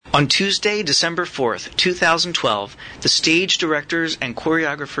On Tuesday, December 4th, 2012, the Stage Directors and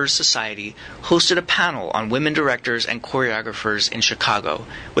Choreographers Society hosted a panel on women directors and choreographers in Chicago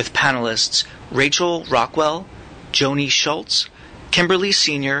with panelists Rachel Rockwell, Joni Schultz, Kimberly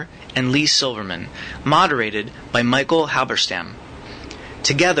Senior, and Lee Silverman, moderated by Michael Halberstam.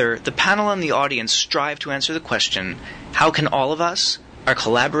 Together, the panel and the audience strive to answer the question, how can all of us, our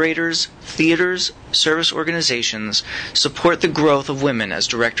collaborators, theaters, service organizations, support the growth of women as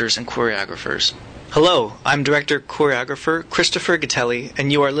directors and choreographers? Hello, I'm director-choreographer Christopher Gatelli,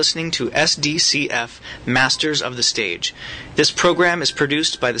 and you are listening to SDCF Masters of the Stage. This program is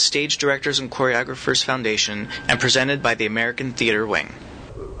produced by the Stage Directors and Choreographers Foundation and presented by the American Theater Wing.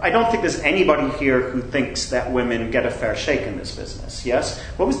 I don't think there's anybody here who thinks that women get a fair shake in this business, yes?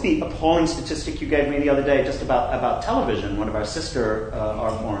 What was the appalling statistic you gave me the other day just about television, one of our sister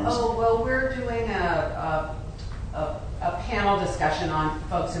art forms? Oh, well, we're doing a panel discussion on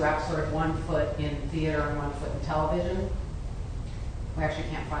folks who have sort of 1 foot in theater and 1 foot in television. We actually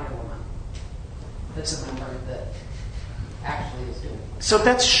can't find a woman that's a member that actually is doing it. So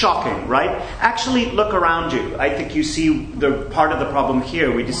that's shocking, right? Actually, look around you. I think you see the part of the problem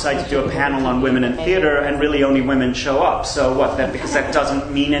here. We decide to do a panel on women in theater, and really only women show up. So what? That because that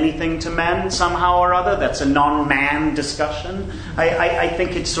doesn't mean anything to men somehow or other? That's a non-man discussion? I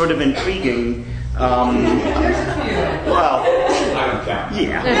think it's sort of intriguing. Well,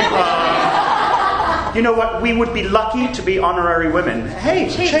 yeah. You know what? We would be lucky to be honorary women. Hey,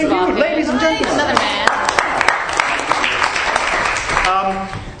 Che Yu, ladies and gentlemen. Another man.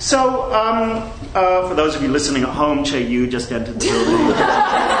 For those of you listening at home, Che Yu just entered the building.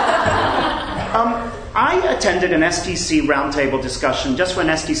 I attended an STC roundtable discussion just when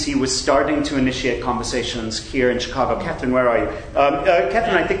STC was starting to initiate conversations here in Chicago. Catherine, where are you?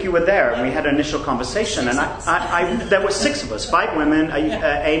 Catherine, I think you were there, and we had an initial conversation. And there were 6 of us, 5 women,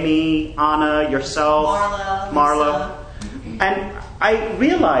 Amy, Anna, yourself, Marla. And I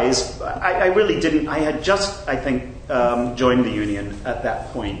realized, I really didn't, I had just, I think, joined the union at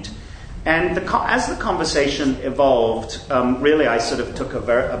that point. And as the conversation evolved, really I sort of took a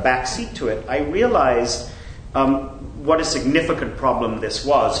back seat to it. I realized what a significant problem this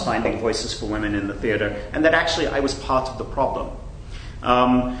was, finding voices for women in the theater, and that actually I was part of the problem.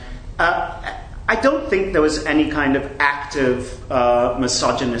 I don't think there was any kind of active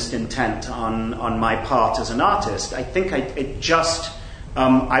misogynist intent on my part as an artist. I think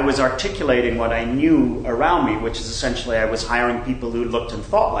I was articulating what I knew around me, which is essentially I was hiring people who looked and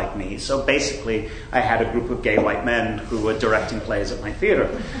thought like me. So basically, I had a group of gay white men who were directing plays at my theater.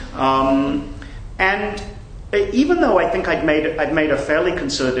 And even though I think I'd made a fairly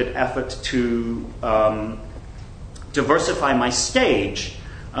concerted effort to diversify my stage,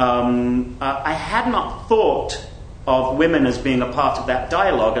 I had not thought of women as being a part of that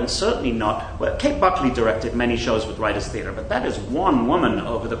dialogue, and certainly not. Well, Kate Buckley directed many shows with Writers Theatre, but that is one woman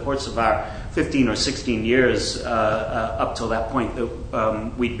over the course of our 15 or 16 years up till that point that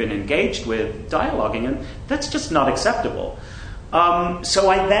we'd been engaged with dialoguing, and that's just not acceptable. So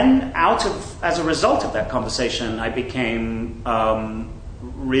I then, as a result of that conversation, I became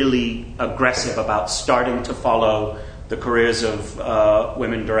really aggressive about starting to follow the careers of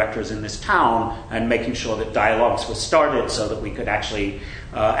women directors in this town and making sure that dialogues were started so that we could actually,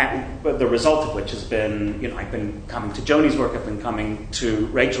 the result of which has been, I've been coming to Joni's work, I've been coming to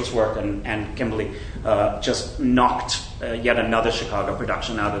Rachel's work, and Kimberly just knocked yet another Chicago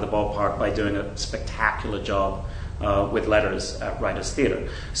production out of the ballpark by doing a spectacular job with letters at Writers Theatre.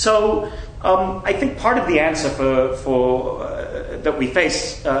 So I think part of the answer for that we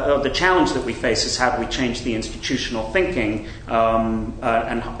face, the challenge that we face, is how do we change the institutional thinking? And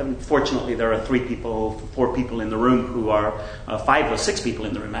unfortunately, there are 4 people in the room who are 5 or 6 people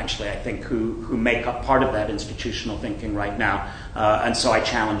in the room, actually, I think, who make up part of that institutional thinking right now. And so I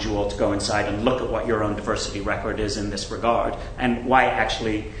challenge you all to go inside and look at what your own diversity record is in this regard, and why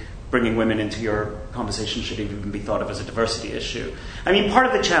actually bringing women into your conversation should even be thought of as a diversity issue. I mean, part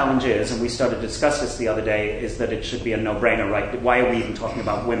of the challenge is, and we started to discuss this the other day, is that it should be a no-brainer, right? Why are we even talking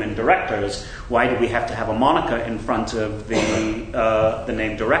about women directors? Why do we have to have a moniker in front of the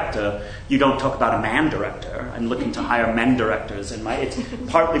name director? You don't talk about a man director. I'm looking to hire men directors. It's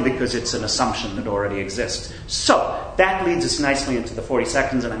partly because it's an assumption that already exists. So that leads us nicely into the 40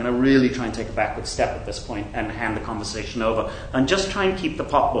 seconds, and I'm going to really try and take a backward step at this point and hand the conversation over and just try and keep the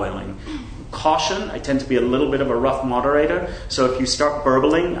pot boiling. Caution, I tend to be a little bit of a rough moderator, so if you start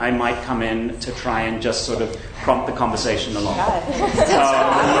burbling, I might come in to try and just sort of prompt the conversation along. I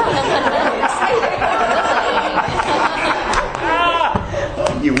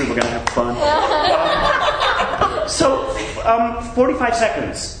knew we were going to have fun. So 45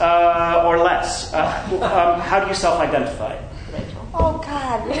 seconds or less. How do you self-identify? Oh,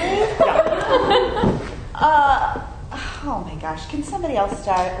 God, really? Yeah. Oh, my gosh. Can somebody else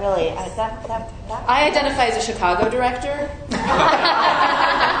start? Really? I identify as a Chicago director.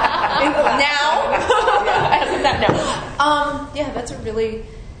 Yeah,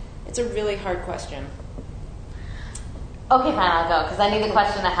 it's a really hard question. Okay, fine, I'll go, because I knew the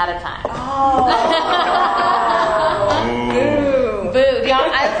question ahead of time. Boo.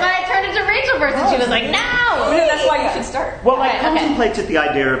 That's why I turned it to Rachel first, and she was like, no! That's why you should start. Well, I contemplated the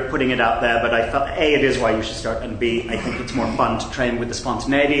idea of putting it out there, but I felt, A, it is why you should start, and B, I think it's more fun to train with the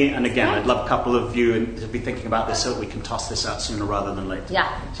spontaneity. And again, I'd love a couple of you to be thinking about this so that we can toss this out sooner rather than later. Yeah.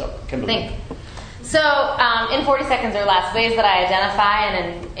 So, Kimberly. So, in 40 seconds or less, ways that I identify,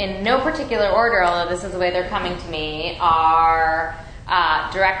 and in no particular order, although this is the way they're coming to me, are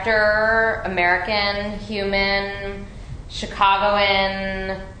director, American, human,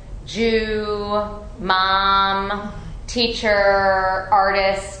 Chicagoan, Jew, mom, teacher,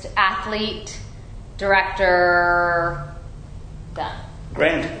 artist, athlete, director, done.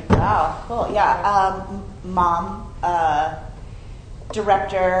 Grand. Wow, cool. Yeah. Mom,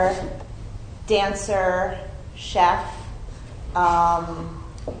 director, dancer, chef,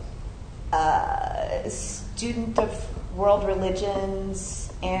 student of world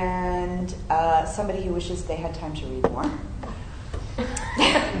religions, and somebody who wishes they had time to read more.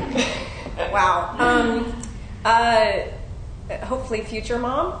 Wow. Hopefully future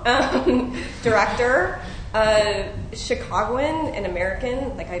mom, director, Chicagoan and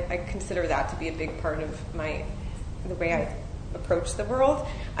American. Like I consider that to be a big part of the way I approach the world.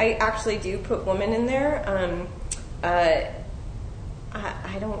 I actually do put woman in there. I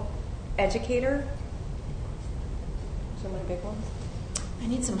don't educator. Those are my big ones. I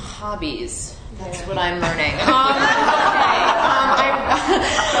need some hobbies. That's what I'm learning.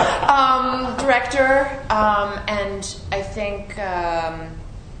 I'm director, and I think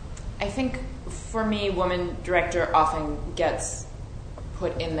for me, woman director often gets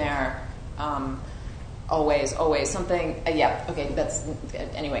put in there. Always something. That's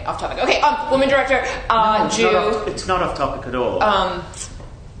anyway. Off topic. Okay, woman director. Jew. It's not off topic at all.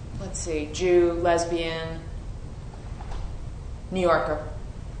 Let's see. Jew, lesbian, New Yorker.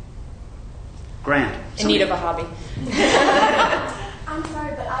 Grand. In need of a hobby. I'm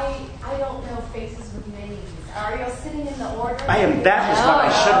sorry, but I don't know faces with names. Are you sitting in the order? That was what I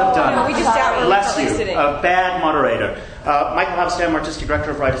should have done. No, we just Bless you. sitting. A bad moderator. Michael Hofstam, Artistic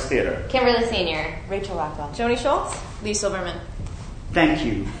Director of Writers Theatre. Kimberly Senior. Rachel Rockwell. Joni Schultz. Lee Silverman. Thank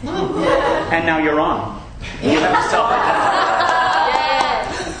you. And now you're on. You have to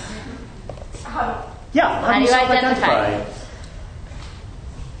self-identify. Yeah, how do you self-identify?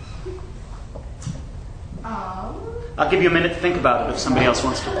 I'll give you a minute to think about it if somebody else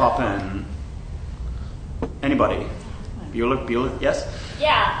wants to pop in. Anybody? Bueller, yes?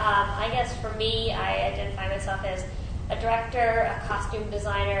 Yeah, I guess for me, I identify myself as a director, a costume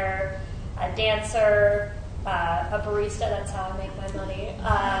designer, a dancer, a barista, that's how I make my money,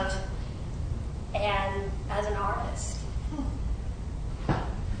 and as an artist.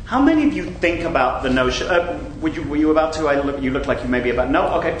 How many of you think about the notion? Were you about to? You look like you may be about. No.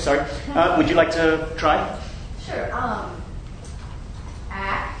 Okay, sorry. Would you like to try? Sure.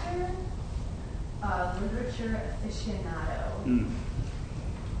 Actor, literature aficionado,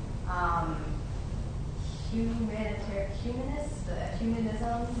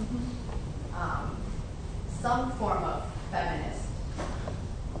 humanism, some form of feminist,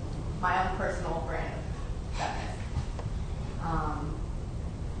 my own personal brand of feminist.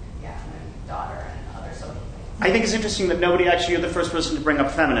 And daughter and other social things. I think it's interesting that you're the first person to bring up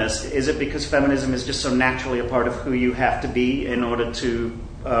feminist. Is it because feminism is just so naturally a part of who you have to be in order to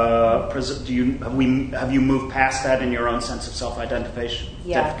have you moved past that in your own sense of self-identification?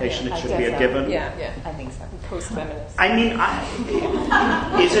 It should be a given. Yeah, I think so. Post-feminist. I mean,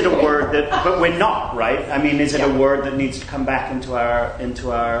 is it a word that? But we're not, right? I mean, is it a word that needs to come back into our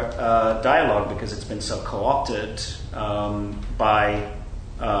dialogue because it's been so co-opted by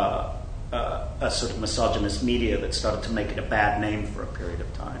a sort of misogynist media that started to make it a bad name for a period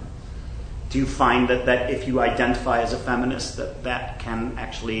of time? Do you find that if you identify as a feminist, that can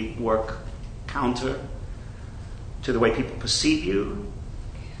actually work counter to the way people perceive you?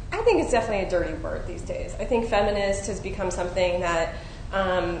 I think it's definitely a dirty word these days. I think feminist has become something that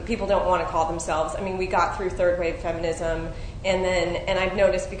people don't want to call themselves. I mean, we got through third wave feminism And I've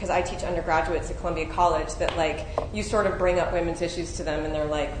noticed, because I teach undergraduates at Columbia College, that like you sort of bring up women's issues to them and they're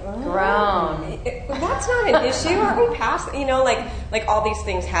like, grown. That's not an issue. Aren't we past? Like all these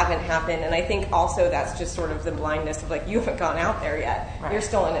things haven't happened. And I think also that's just sort of the blindness of like, you haven't gone out there yet. Right. You're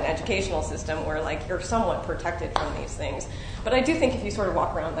still in an educational system where like you're somewhat protected from these things. But I do think if you sort of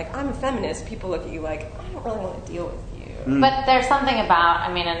walk around like, I'm a feminist, people look at you like, I don't really want to deal with you. But there's something about,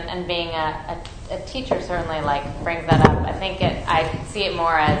 I mean, and being a teacher certainly like brings that up. I think I see it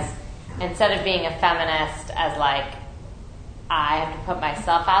more as, instead of being a feminist as like, I have to put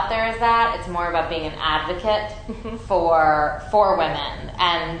myself out there as that, it's more about being an advocate for women.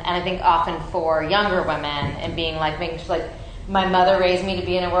 And I think often for younger women, and being like, making sure like, my mother raised me to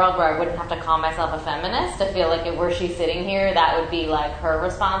be in a world where I wouldn't have to call myself a feminist. I feel like if were she sitting here, that would be like her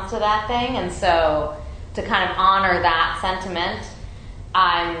response to that thing. And so to kind of honor that sentiment,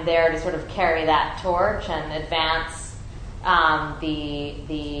 I'm there to sort of carry that torch and advance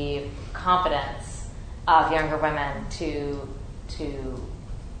the confidence of younger women to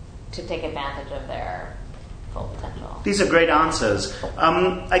take advantage of their full potential. These are great answers.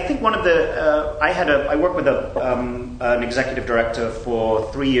 I think one of the I worked with an executive director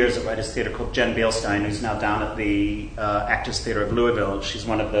for 3 years at Writers Theatre called Jen Bielstein, who's now down at the Actors Theatre of Louisville. She's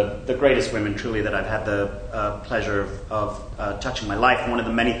one of the greatest women, truly, that I've had the pleasure of touching my life. And one of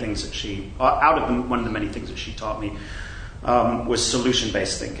the many things that she taught me was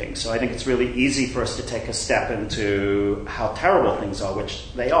solution-based thinking. So I think it's really easy for us to take a step into how terrible things are,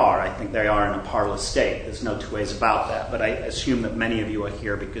 which they are. I think they are in a parlous state. There's no two ways about that. But I assume that many of you are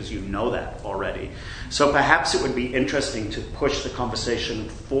here because you know that already. So perhaps it would be interesting to push the conversation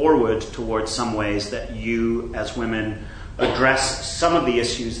forward towards some ways that you, as women, address some of the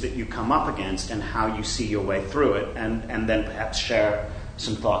issues that you come up against and how you see your way through it, and then perhaps share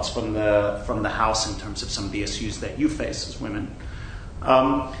some thoughts from the House in terms of some of the issues that you face as women.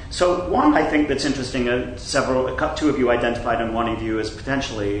 So one, I think, that's interesting, two of you identified, and one of you as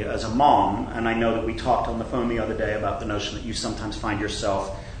potentially as a mom, and I know that we talked on the phone the other day about the notion that you sometimes find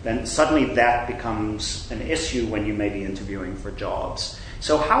yourself, then suddenly that becomes an issue when you may be interviewing for jobs.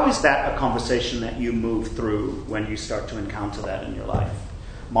 So how is that a conversation that you move through when you start to encounter that in your life?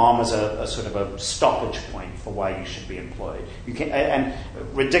 Mom is a sort of a stoppage point for why you should be employed. You can't, and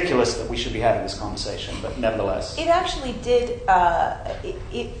ridiculous that we should be having this conversation, but nevertheless. It actually did, and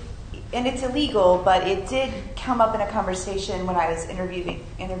it's illegal, but it did come up in a conversation when I was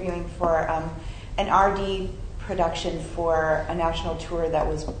interviewing for an RD production for a national tour that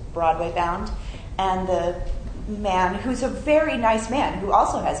was Broadway bound. And the man, who's a very nice man, who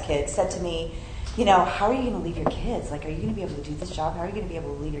also has kids, said to me, you know, how are you going to leave your kids? Like, are you going to be able to do this job? How are you going to be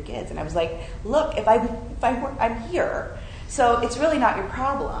able to leave your kids? And I was like, look, I'm here. So it's really not your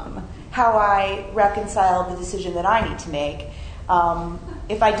problem how I reconcile the decision that I need to make.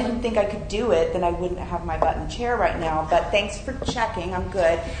 If I didn't think I could do it, then I wouldn't have my butt in the chair right now. But thanks for checking. I'm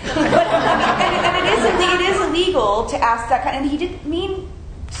good. And it is illegal to ask that kind. And he didn't mean,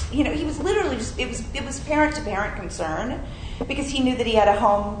 you know, he was literally just, it was parent to parent concern, because he knew that he had a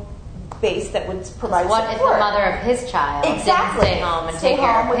home base that would provide what support. If the mother of his child exactly didn't stay home and take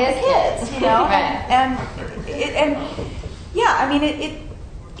care of his kids, you know? Right. And yeah, I mean,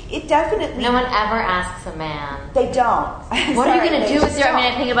 it definitely. No one ever asks a man. They don't. What are you going to do with your? I mean,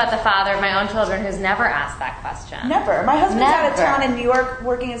 I think about the father of my own children who's never asked that question. Never. My husband's out of town in New York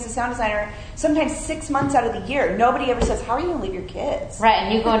working as a sound designer. Sometimes 6 months out of the year, nobody ever says, "How are you going to leave your kids?" Right,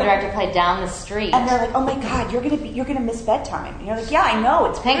 and you go and direct a play down the street, and they're like, "Oh my God, you're going to miss bedtime." And you're like, "Yeah, I know.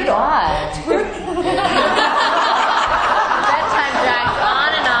 It's thank brutal. God." It's brutal. Bedtime drags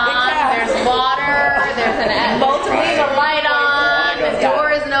on and on. Exactly. There's water. There's leave a light on. The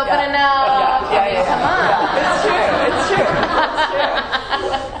door isn't open enough. Yeah. Come on.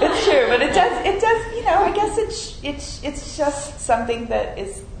 It's true. But it does. You know, I guess it's just something that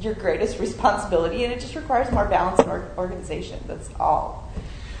is your greatest responsibility, and it just requires more balance and organization. That's all.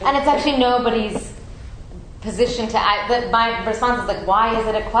 And it's actually nobody's position to. My response is like, why is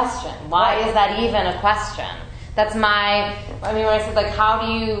it a question? Why is that even a question? That's my. I mean, when I said like, how do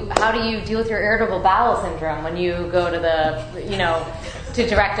you deal with your irritable bowel syndrome when you go to to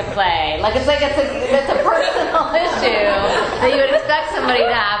direct a play? Like it's a personal issue that you would expect somebody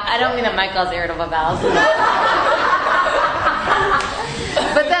to have. I don't mean that Michael has irritable bowel syndrome,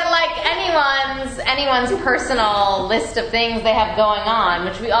 but that like anyone's personal list of things they have going on,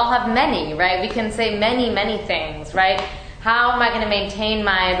 which we all have many, right? We can say many things, right? How am I going to maintain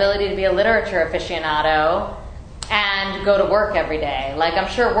my ability to be a literature aficionado and go to work every day? Like, I'm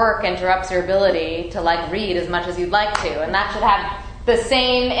sure work interrupts your ability to like read as much as you'd like to, and that should have the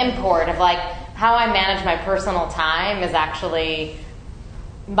same import of like, how I manage my personal time is actually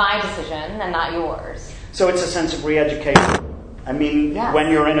my decision and not yours. So it's a sense of re-education. I mean, Yes. when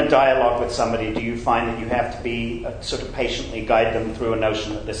you're in a dialogue with somebody, do you find that you have to be sort of patiently guide them through a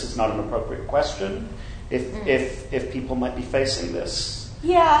notion that this is not an appropriate question? If people might be facing this?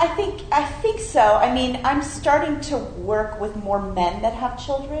 Yeah, I think so. I mean, I'm starting to work with more men that have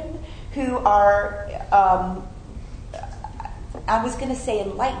children who are, I was going to say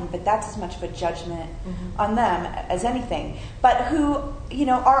enlightened, but that's as much of a judgment on them as anything. But who,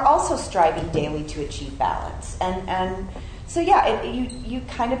 are also striving daily to achieve balance. And so, yeah, you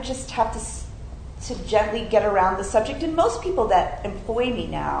kind of just have to gently get around the subject. And most people that employ me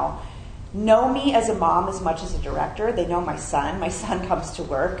now know me as a mom as much as a director. They know my son. My son comes to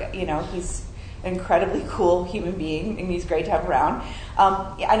work. He's an incredibly cool human being, and he's great to have around.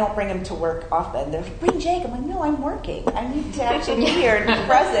 I don't bring him to work often. They're like, bring Jake. I'm like, no, I'm working. I need to actually be here and be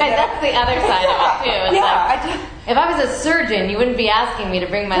present. And that's the other side of it, too. It's Yeah. if I was a surgeon, you wouldn't be asking me to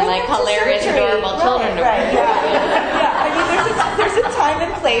bring my hilarious, adorable children to work. Right, yeah. I mean, there's a time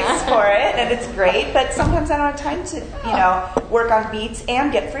and place for it, and it's great. But sometimes I don't have time to, work on beats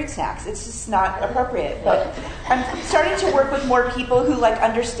and get fruit snacks. It's just not appropriate. But I'm starting to work with more people who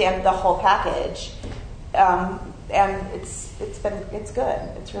understand the whole package, and it's good.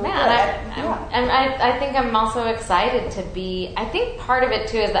 It's really good. And I think I'm also excited to be. I think part of it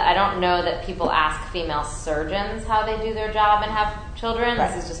too is that I don't know that people ask female surgeons how they do their job and have children.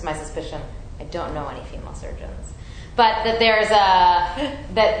 Right. This is just my suspicion. I don't know any female surgeons, but that there's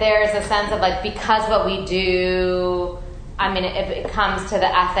a sense of because what we do. I mean, it comes to the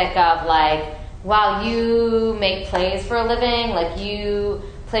ethic of while you make plays for a living, you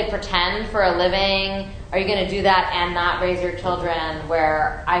play pretend for a living, are you going to do that and not raise your children?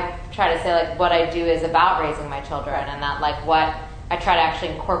 Where I try to say what I do is about raising my children, and that what I try to actually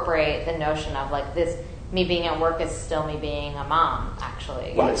incorporate the notion of this. Me being at work is still me being a mom,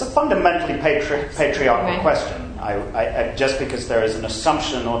 actually. Well, it's a fundamentally patriarchal question. I just because there is an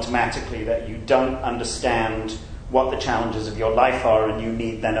assumption automatically that you don't understand what the challenges of your life are, and you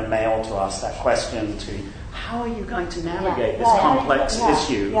need then a male to ask that question to, how are you going to navigate this complex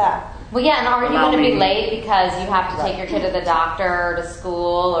issue? Yeah. Well, yeah, and are you going to be late because you have to take your kid to the doctor or to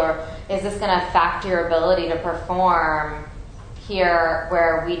school, or is this going to affect your ability to perform here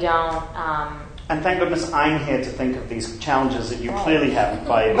where we don't... And thank goodness I'm here to think of these challenges that you clearly haven't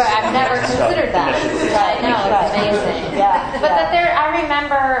by... But I've never considered that. I know, it's amazing. Yeah. But I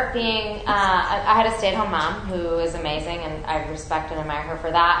remember being... I had a stay-at-home mom who is amazing, and I respect and admire her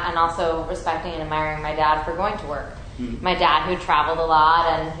for that, and also respecting and admiring my dad for going to work. My dad, who traveled a lot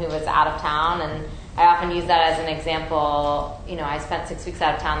and who was out of town, and I often use that as an example. I spent 6 weeks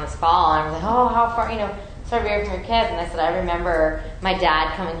out of town this fall, and I was like, oh, how far, started away from your kids, and I said, I remember my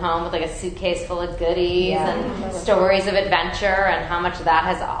dad coming home with a suitcase full of goodies and stories of adventure, and how much of that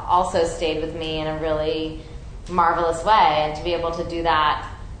has also stayed with me in a really marvelous way. And to be able to do that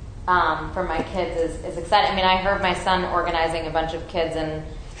for my kids is exciting. I mean, I heard my son organizing a bunch of kids, and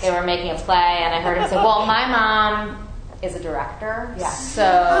they were making a play, and I heard him say, well, my mom is a director, so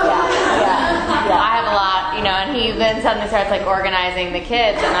I have a lot, and he then suddenly starts organizing the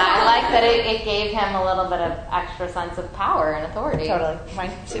kids, and I like that it gave him a little bit of extra sense of power and authority. Totally.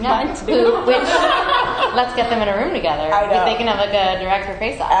 Mine too. Which, let's get them in a room together. I know. They can have a director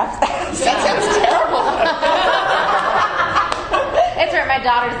face-off. That sounds terrible. It's right. My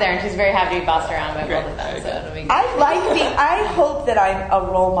daughter's there, and she's very happy to be bossed around by both of them. So it'll be good. I hope that I'm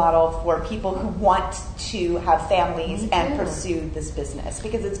a role model for people who want to have families and pursue this business,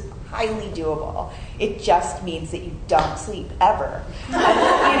 because it's highly doable. It just means that you don't sleep ever.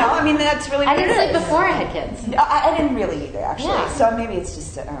 And, that's really what I didn't it sleep is. before I had kids. I didn't really either, actually. Yeah. So maybe it's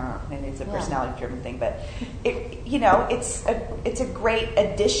just maybe it's a personality-driven thing, but it's a great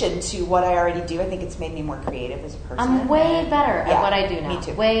addition to what I already do. I think it's made me more creative as a person. I'm way better at what I do now. Me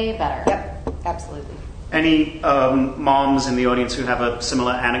too. Way better. Yep, absolutely. Any moms in the audience who have a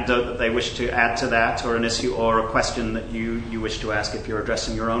similar anecdote that they wish to add to that, or an issue or a question that you wish to ask if you're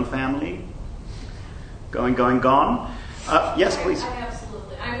addressing your own family? Going, gone? Yes, please. I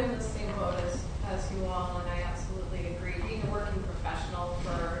absolutely. I'm in the same boat as you all, and I absolutely agree. Being a working professional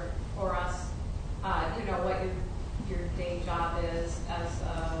for us, what your day job is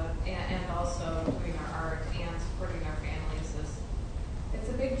and also doing our art and supporting our families it's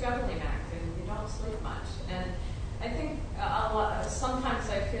a big juggling act, and you don't sleep much. And I think sometimes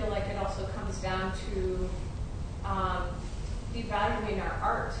I feel like it also comes down to devaluing our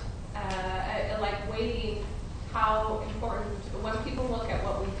art, weighting how important, when people look at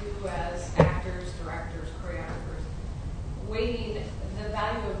what we do as actors, directors, choreographers, weighting the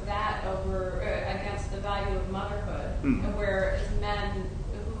value of that over against the value of motherhood, and whereas men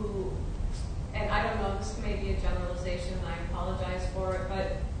who, and I don't know, this may be a generalization, and I apologize for it,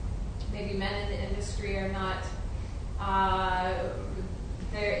 but maybe men in the industry are not,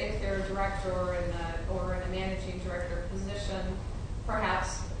 if they're a director or in a managing director position,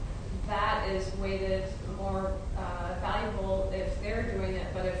 perhaps that is weighted more valuable if they're doing it.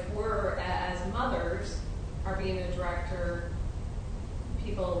 But if we're, as mothers, are being a director,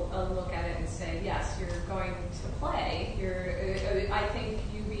 people look at it and say, yes, you're going to play. I think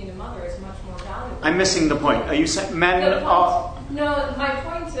you being a mother is much more valuable. I'm missing the point. Are you saying men are... No, my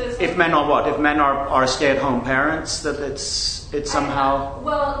point is... If men are what? If men are stay-at-home parents, that it's somehow...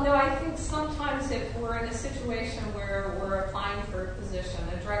 Well, no, I think sometimes if we're in a situation where we're applying for a position,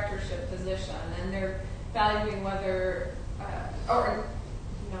 a directorship position, and they're valuing whether...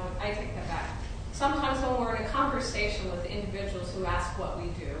 I take that back. Sometimes when we're in a conversation with individuals who ask what we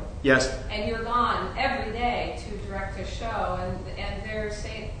do, yes, and you're gone every day to direct a show, and they're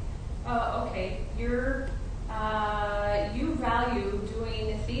saying, "Oh, okay, you value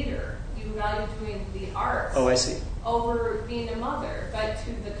doing theater, you value doing the arts." Oh, I see. Over being a mother, but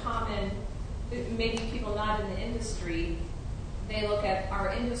to the common, maybe people not in the industry, they look at our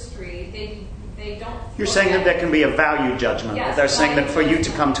industry. They don't. You're saying that there can be a value judgment. Yes, they're saying that for you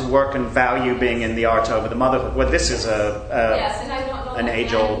to come to work and value being in the art over the motherhood. Well, this is yes, and I don't know an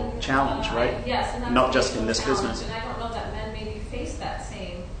age-old challenge, right? Yes, and that's not just in this business. And I don't know that men maybe face that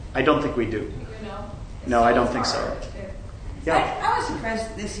same. I don't think we do. No, I don't think so. Yeah. I was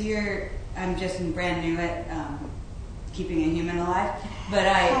impressed this year. I'm just brand new at keeping a human alive, but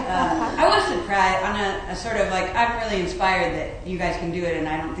I was surprised on a sort of like, I'm really inspired that you guys can do it, and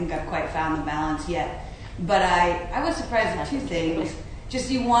I don't think I've quite found the balance yet. But I was surprised at two things. Just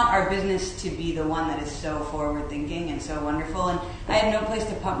you want our business to be the one that is so forward-thinking and so wonderful, and I had no place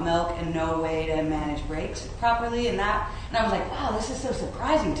to pump milk and no way to manage breaks properly, and I was like, wow, this is so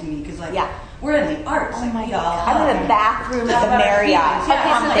surprising to me, because we're in the arts. Oh my God. I'm in the bathroom at the Marriott.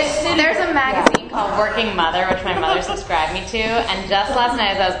 Okay, so there's a magazine called Working Mother, which my mother subscribed me to, and just last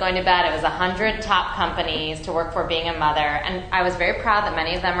night as I was going to bed, it was 100 top companies to work for being a mother, and I was very proud that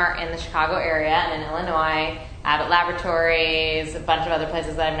many of them are in the Chicago area and in Illinois. Abbott Laboratories, a bunch of other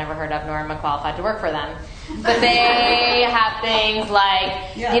places that I've never heard of, nor am I qualified to work for them. But they have things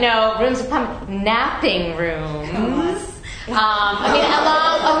like, rooms of pumping, napping rooms.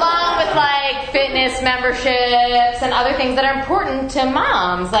 Along with like fitness memberships and other things that are important to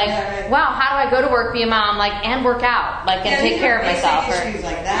moms. Like, wow, how do I go to work, be a mom, and work out, and take care of myself? Issues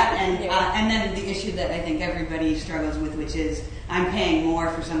like that, and then the issue that I think everybody struggles with, which is I'm paying more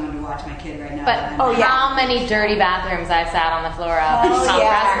for someone to watch my kid right now. But how many dirty bathrooms I've sat on the floor of and pump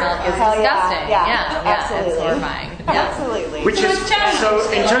breast milk is disgusting. Yeah, absolutely. It's horrifying. Absolutely. Which is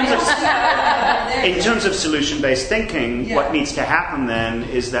so in terms of solution-based thinking, what needs to happen then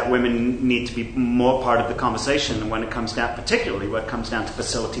is that women need to be more part of the conversation when it comes down, particularly when it comes down to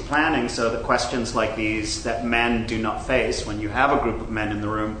facility planning. So the questions like these that men do not face when you have a group of men in the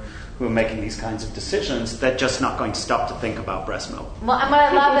room who are making these kinds of decisions, they're just not going to stop to think about breast milk. Well, and what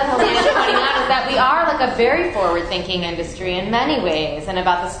I love that Helena is pointing out is that we are a very forward-thinking industry in many ways, and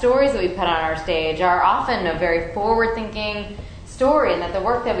about the stories that we put on our stage are often a very forward-thinking story, and that the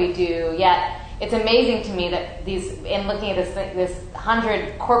work that we do, yet it's amazing to me that in looking at this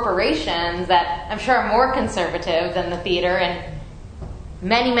 100 corporations that I'm sure are more conservative than the theater and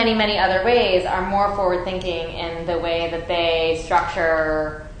many, many, many other ways, are more forward-thinking in the way that they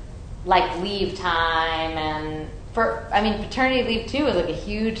structure leave time, and paternity leave too is a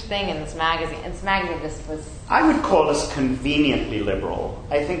huge thing in this magazine. I would call us conveniently liberal.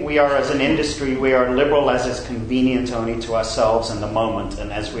 I think we are, as an industry, we are liberal as is convenient only to ourselves in the moment,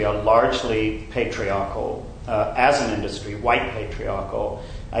 and as we are largely patriarchal as an industry, white patriarchal,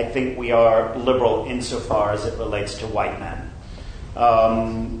 I think we are liberal insofar as it relates to white men.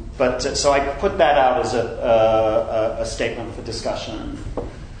 So I put that out as a statement for discussion.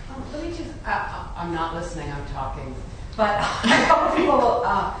 Let me just, I'm not listening, I'm talking, but I hope people will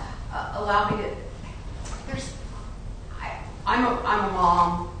allow me to, I'm a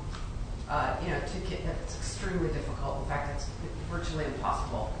mom, 2 kids, it's extremely difficult, in fact it's virtually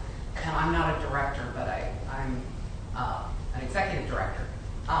impossible, and I'm not a director, but I'm an executive director,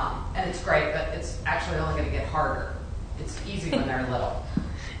 and it's great, but it's actually only going to get harder. It's easy when they're little.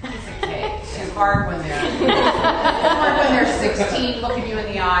 It's a cake. It's hard when they're 16, looking you in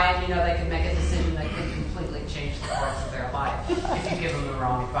the eye, and they can make a decision that can completely change the course of their life if you give them the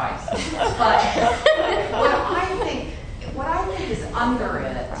wrong advice. But what I think is under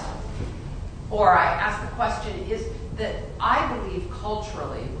it, or I ask the question, is that I believe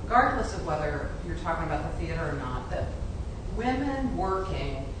culturally, regardless of whether you're talking about the theater or not, that women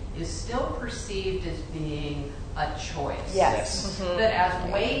working is still perceived as being a choice. Yes. Mm-hmm. That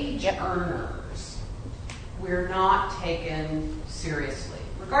as wage earners, we're not taken seriously.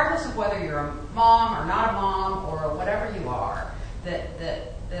 Regardless of whether you're a mom or not a mom or whatever you are,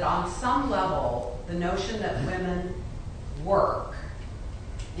 that on some level, the notion that women work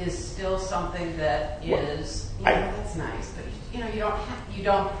is still something that is, that's nice, but you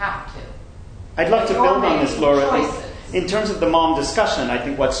don't have to. I'd love to build on this, Laura. Choices. In terms of the mom discussion, I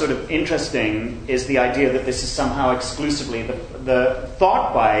think what's sort of interesting is the idea that this is somehow exclusively the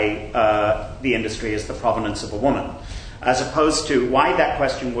thought by the industry is the provenance of a woman, as opposed to why that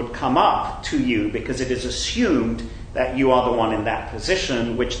question would come up to you, because it is assumed that you are the one in that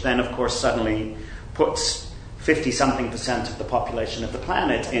position, which then, of course, suddenly puts 50-something% of the population of the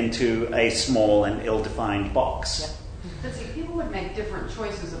planet into a small and ill-defined box. Yep. But see, people would make different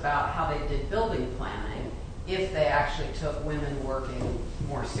choices about how they did building planning if they actually took women working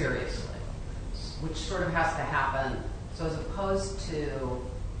more seriously, which sort of has to happen. So as opposed to,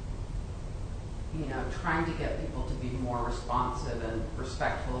 trying to get people to be more responsive and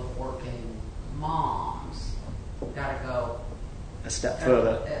respectful of working moms, we've got to go a step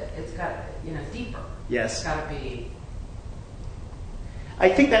further. It's got deeper. Yes. It's got to be. I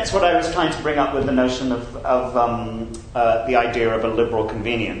think that's what I was trying to bring up with the notion of the idea of a liberal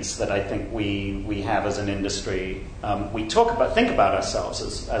convenience that I think we have as an industry. We think about ourselves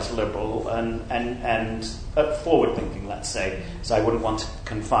as liberal and forward-thinking, let's say. So I wouldn't want to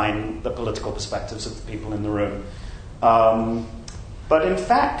confine the political perspectives of the people in the room. But in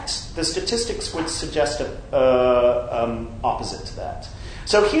fact, the statistics would suggest opposite to that.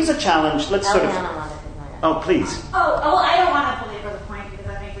 So here's a challenge. Let's sort of. Oh, please. Well, I don't want to belabor the point because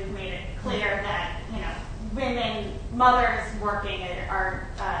I think we've made it clear that women, mothers working are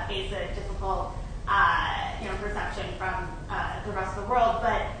face a difficult perception from the rest of the world.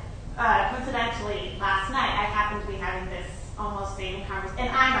 But coincidentally, last night I happened to be having this almost same conversation, and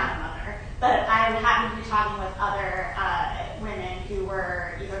I'm not a mother, but I happened to be talking with other women who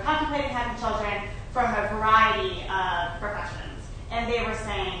were either contemplating having children from a variety of professions. And they were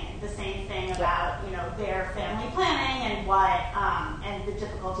saying the same thing about, their family planning and and the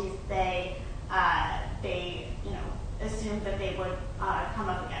difficulties they assumed that they would come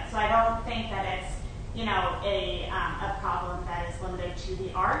up against. So I don't think that it's, a problem that is limited to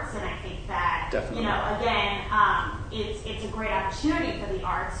the arts. And I think that, definitely. It's a great opportunity for the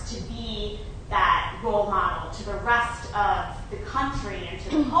arts to be that role model to the rest of the country and to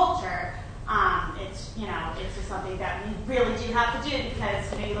the culture. It's just something that we really do have to do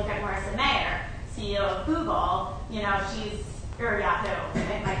because you look at Marissa Mayer, CEO of Google. Or Yahoo,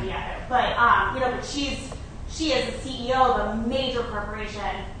 it might be Yahoo, but she is the CEO of a major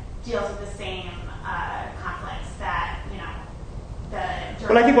corporation, deals with the same conflicts that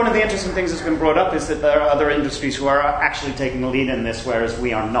Well, I think one of the interesting things that's been brought up is that there are other industries who are actually taking the lead in this, whereas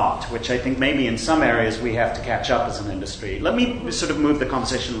we are not, which I think maybe in some areas we have to catch up as an industry. Let me sort of move the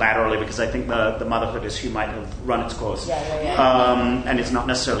conversation laterally because I think the motherhood issue might have run its course. And it's not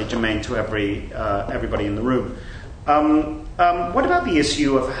necessarily germane to everybody in the room. What about the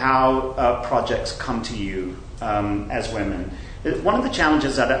issue of how projects come to you as women? One of the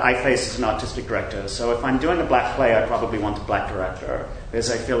challenges that I face as an artistic director, so if I'm doing a black play, I probably want a black director,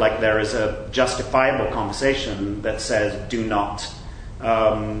 because I feel like there is a justifiable conversation that says do not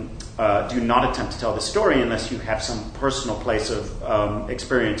attempt to tell the story unless you have some personal place of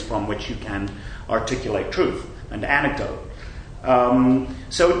experience from which you can articulate truth and anecdote.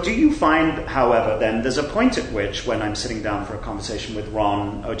 So do you find, however, then, there's a point at which, when I'm sitting down for a conversation with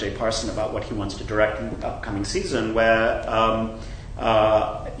Ron O.J. Parson about what he wants to direct in the upcoming season, where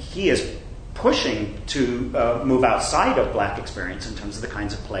he is pushing to move outside of black experience in terms of the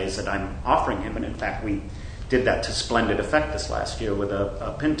kinds of plays that I'm offering him, and in fact we did that to splendid effect this last year with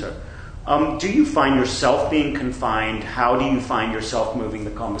a Pinter. Do you find yourself being confined? How do you find yourself moving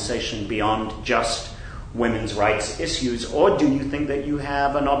the conversation beyond just women's rights issues, or do you think that you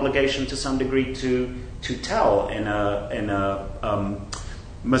have an obligation to some degree to tell in a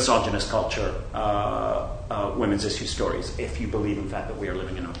misogynist culture women's issue stories, if you believe in fact that we are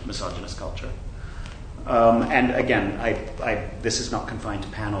living in a misogynist culture? And again, this is not confined to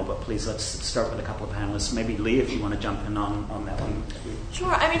panel, but please let's start with a couple of panelists. Maybe Lee, if you want to jump in on that one.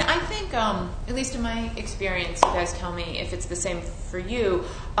 Sure. I mean, I think, at least in my experience, you guys tell me if it's the same for you,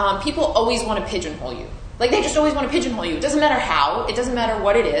 people always want to pigeonhole you. Like, they just always want to pigeonhole you. It doesn't matter how. It doesn't matter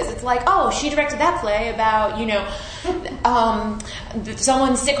what it is. It's like, oh, she directed that play about,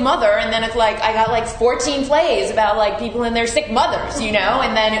 someone's sick mother, and then it's like, I got like 14 plays about like people and their sick mothers,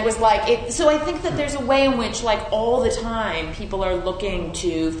 and then it was like, so I think that there's a way in which like all the time people are looking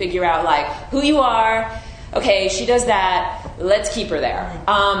to figure out like who you are. Okay, she does that. Let's keep her there.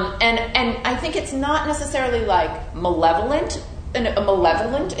 And I think it's not necessarily like malevolent, a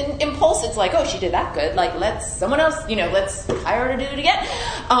malevolent impulse. It's like, oh, she did that good. Like, let's hire her to do it again.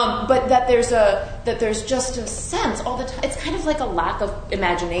 But that there's just a sense all the time. It's kind of like a lack of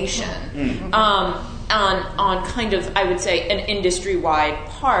imagination on kind of, I would say, an industry-wide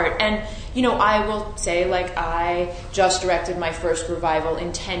part. And I will say, like, I just directed my first revival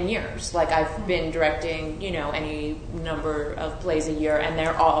in 10 years. Like, I've been directing, any number of plays a year, and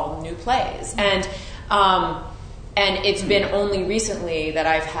they're all new plays. And it's been only recently that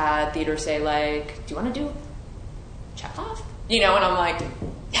I've had theater say, like, do you want to do Chekhov? And I'm like,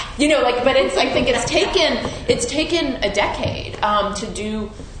 yeah. But I think it's taken a decade to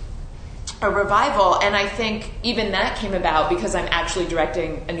do a revival, and I think even that came about because I'm actually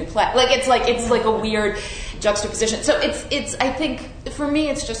directing a new play. It's like a weird juxtaposition. So it's I think for me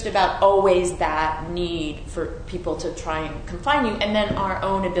it's just about always that need for people to try and confine you, and then our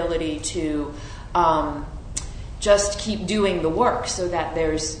own ability to just keep doing the work so that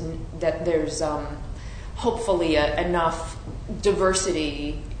there's hopefully enough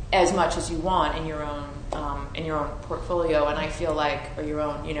diversity as much as you want in your own portfolio, and I feel like, or your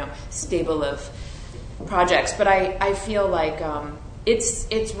own, stable of projects. But I feel like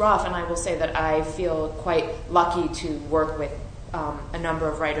it's rough, and I will say that I feel quite lucky to work with a number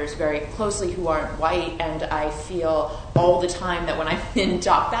of writers very closely who aren't white, and I feel all the time that when I'm in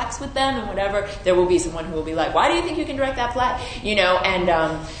talkbacks with them and whatever, there will be someone who will be like, why do you think you can direct that play?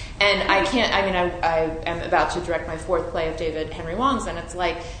 And I can't, I am about to direct my fourth play of David Henry Wong's, and it's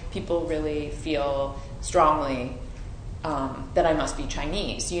like people really feel strongly that I must be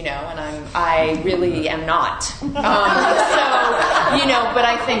Chinese, and I really am not. So, but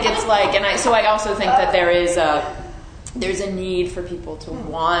I think it's like, so I also think that there's a need for people to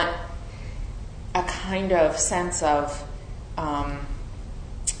want a kind of sense of.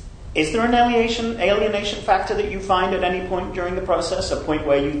 Is there an alienation factor that you find at any point during the process, a point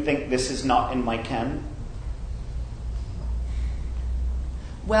where you think this is not in my ken?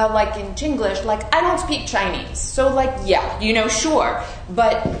 Well, like in Chinglish, like, I don't speak Chinese. So, like, yeah, sure.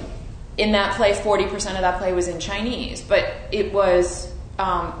 But in that play, 40% of that play was in Chinese. But it was,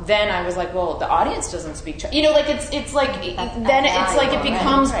 then I was like, well, the audience doesn't speak Chinese. It's like, then it's like it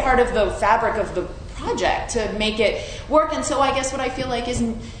becomes part of the fabric of the project to make it work. And so I guess what I feel like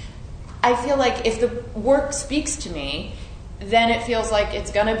if the work speaks to me, then it feels like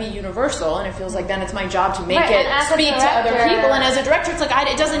it's going to be universal, and it feels like then it's my job to make it speak to other people. And as a director, it's like,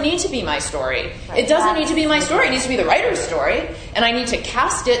 it doesn't need to be my story. It doesn't need to be my story. It needs to be the writer's story. And I need to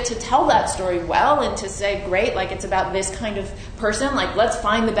cast it to tell that story well and to say, great, like, it's about this kind of person. Like, let's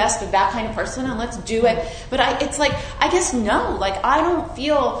find the best of that kind of person and let's do it. But it's like, I guess no. Like, I don't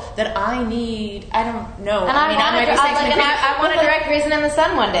feel that I don't know. And I want to direct Reason in the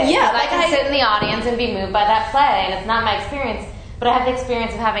Sun one day. Yeah. Like, I can sit in the audience and be moved by that play, and it's not my experience. But I have the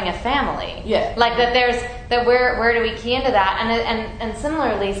experience of having a family. Yeah. Like where do we key into that? And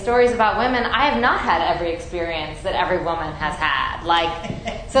similarly, stories about women, I have not had every experience that every woman has had. Like,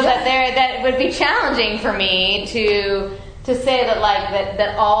 so that would be challenging for me to say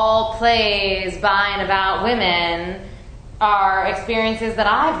that all plays by and about women are experiences that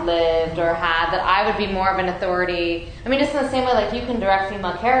I've lived or had, that I would be more of an authority. I mean, just in the same way, like, you can direct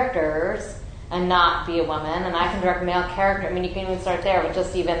female characters and not be a woman, and I can direct male character. I mean, you can even start there with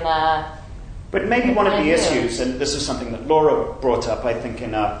just even the... But maybe one of the issues, and this is something that Laura brought up, I think,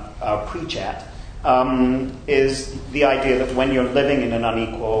 in our pre-chat, is the idea that when you're living in an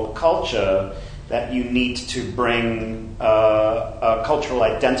unequal culture, that you need to bring a cultural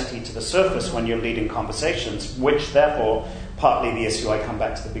identity to the surface when you're leading conversations, which therefore... partly the issue, I come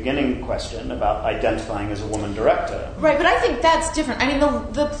back to the beginning question about identifying as a woman director. Right, but I think that's different. I mean,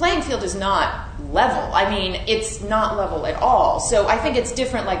 the playing field is not level. I mean, it's not level at all. So I think it's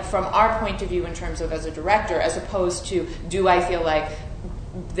different, like, from our point of view in terms of as a director, as opposed to, do I feel like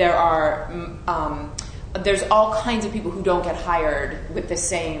there's all kinds of people who don't get hired with the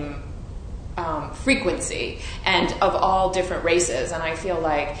same frequency, and of all different races, and I feel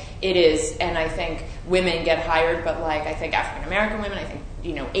like it is, and I think women get hired, but like, I think African American women, I think,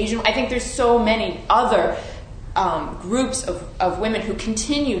 Asian, I think there's so many other groups of women who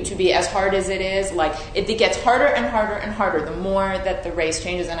continue to be, as hard as it is, like it gets harder and harder and harder the more that the race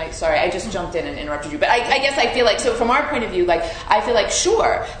changes. And I just jumped in and interrupted you, but I guess I feel like, so from our point of view, like I feel like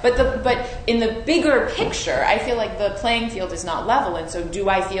sure, but in the bigger picture, I feel like the playing field is not level. And so do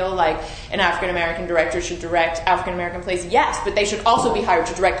I feel like an African American director should direct African American plays? Yes, but they should also be hired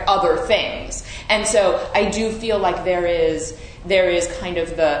to direct other things. And so I do feel like there is kind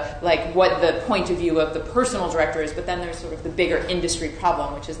of the, like, what the point of view of the personal director is, but then there's sort of the bigger industry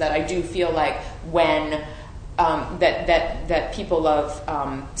problem, which is that I do feel like when that people of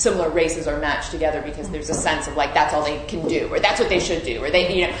similar races are matched together because there's a sense of like that's all they can do, or that's what they should do, or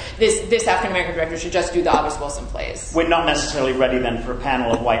they, this African American director should just do the August Wilson plays. We're not necessarily ready then for a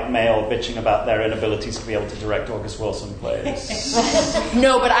panel of white male bitching about their inabilities to be able to direct August Wilson plays.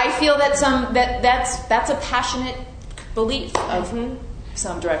 No, but I feel that that's a passionate belief of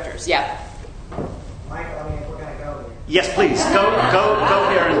some directors. Yeah. Michael, I mean, if we're going to go here. Yes, please. Go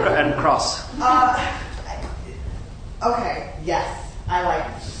here and cross. Okay, yes. I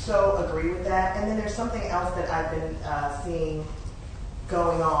so agree with that. And then there's something else that I've been seeing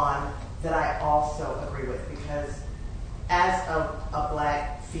going on that I also agree with, because as a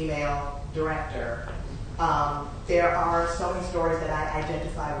black female director, there are so many stories that I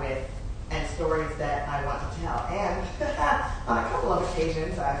identify with and stories that I want to tell. And on a couple of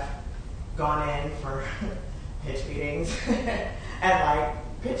occasions, I've gone in for pitch meetings and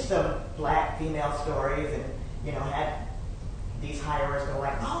pitched some black female stories, and had these hirers go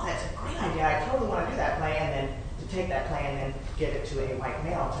like, "Oh, that's a great idea. I totally want to do that play," and then to take that play and then give it to a white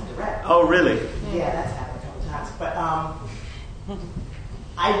male to direct. Oh, really? Yeah, that's happened a couple times. But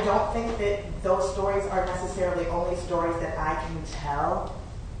I don't think that those stories are necessarily only stories that I can tell.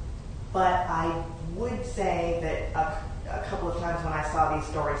 But I would say that a couple of times when I saw these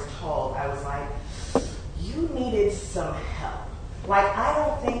stories told, I was like, you needed some help. I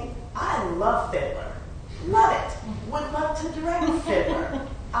love Fiddler. Love it. Would love to direct Fiddler.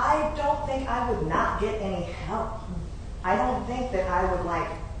 I don't think I would not get any help. I don't think that I would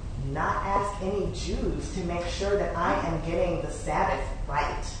not ask any Jews to make sure that I am getting the Sabbath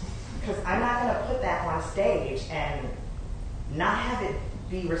right. Because I'm not going to put that on stage and not have it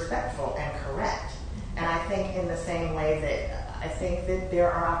be respectful and correct. And I think in the same way that I think that there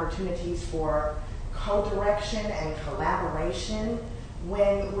are opportunities for co-direction and collaboration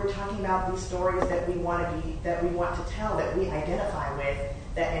when we're talking about these stories that we want to tell, that we identify with,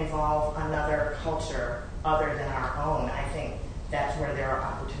 that involve another culture other than our own. I think that's where there are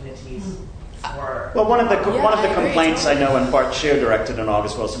opportunities for. Well, one of the complaints I know when Bart Shear directed an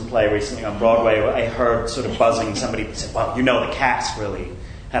August Wilson play recently on Broadway, I heard sort of buzzing. Somebody said, "Well, the cast really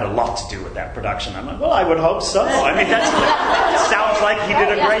had a lot to do with that production." I'm like, well, I would hope so. I mean, that sounds like he did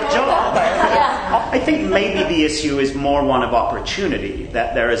a great job. I think maybe the issue is more one of opportunity,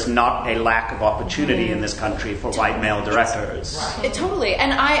 that there is not a lack of opportunity in this country for white male directors. Totally,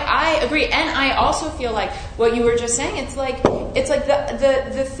 and I agree. And I also feel like what you were just saying, it's like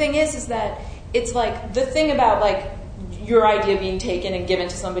the thing is that it's like the thing about your idea being taken and given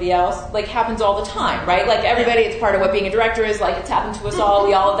to somebody else happens all the time, right? Everybody, it's part of what being a director is. It's happened to us all.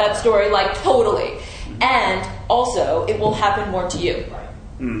 We all have that story, totally. And also, it will happen more to you.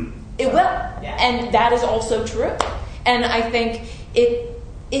 It will, and that is also true. And I think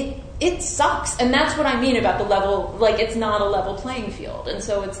it sucks, and that's what I mean about the level. It's not a level playing field, and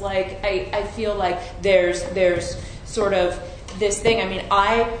so it's I feel like there's sort of this thing. I mean,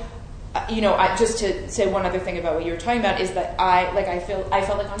 I just to say one other thing about what you were talking about is that I felt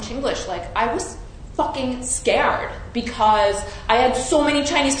like on Chinglish, I was fucking scared because I had so many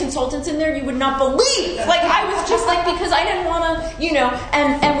Chinese consultants in there you would not believe. I was just because I didn't want to,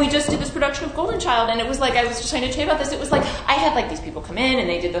 and we just did this production of Golden Child, and it was I was just trying to tell you about this. It was I had these people come in and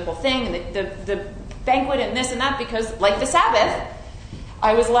they did the whole thing and the banquet and this and that because the Sabbath,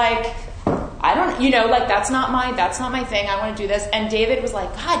 I was I don't, that's not my thing. I want to do this. And David was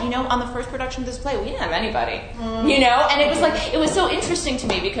God, on the first production of this play, we didn't have anybody, and it was it was so interesting to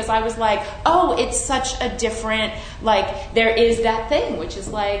me because I was oh, it's such a different, there is that thing, which is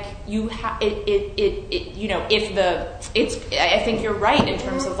you have, I think you're right in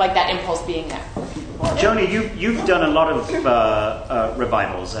terms of that impulse being there. Joni, you've done a lot of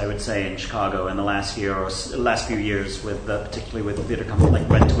revivals, I would say, in Chicago in the last year or last few years, with particularly with a theater company like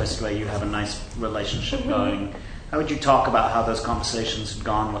Red Twist, where you have a nice relationship going. How would you talk about how those conversations have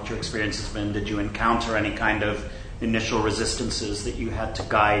gone? What your experience has been? Did you encounter any kind of initial resistances that you had to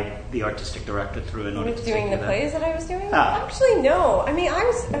guide the artistic director through in order to doing the plays that I was doing? Ah. Actually, no. I mean,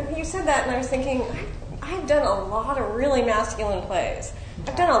 you said that, and I was thinking, I I've done a lot of really masculine plays.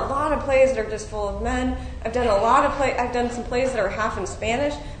 I've done a lot of plays that are just full of men. I've done some plays that are half in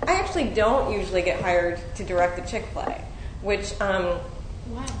Spanish. I actually don't usually get hired to direct a chick play, which it's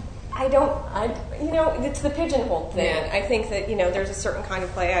the pigeonhole thing. Yeah. I think that, there's a certain kind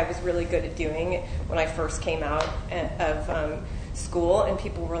of play I was really good at doing when I first came out of school, and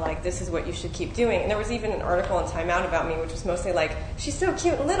people were like, this is what you should keep doing. And there was even an article in Time Out about me, which was mostly like, she's so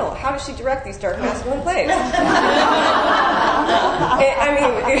cute and little. How does she direct these dark masculine plays? It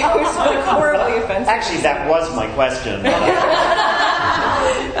was like horribly offensive. Actually, that was my question.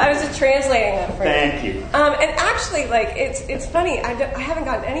 I was just translating that for you. Thank you. And actually, it's funny. I haven't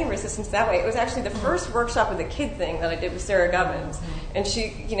gotten any resistance that way. It was actually the first workshop with the kid thing that I did with Sarah Gubbins, and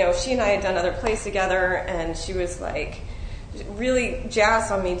she and I had done other plays together, and she was like really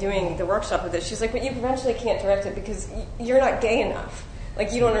jazzed on me doing the workshop with it. She's like, but you eventually can't direct it because you're not gay enough.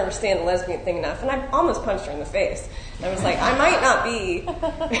 Like, you don't understand the lesbian thing enough. And I almost punched her in the face. And I was like, I might not be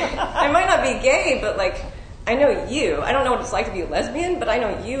gay, but I know you. I don't know what it's like to be a lesbian, but I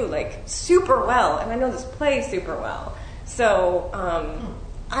know you super well, and I know this play super well. So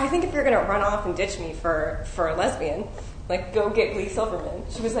I think if you're going to run off and ditch me for a lesbian, go get Lee Silverman.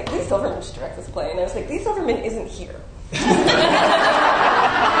 She was like, Lee Silverman should direct this play. And I was like, Lee Silverman isn't here. And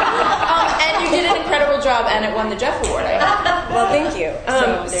you did an incredible job, and it won the Jeff Award. Well, thank you.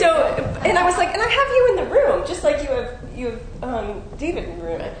 And I was like, and I have you in the room, just like you have David in the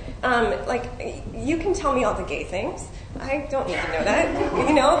room. You can tell me all the gay things. I don't need to know that. If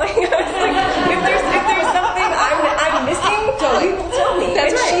there's something I'm missing, Jolie will tell me.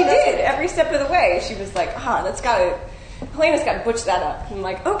 That's right. She did every step of the way. She was like, Helena's got to butch that up. I'm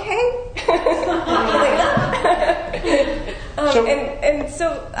like, okay.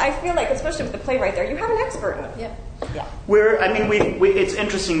 So I feel like, especially with the playwright there, you have an expert in it. Yeah. It's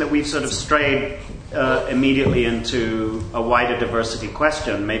interesting that we've sort of strayed immediately into a wider diversity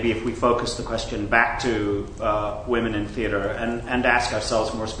question. Maybe if we focus the question back to women in theater and ask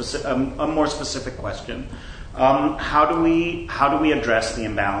ourselves a more specific question. How do we address the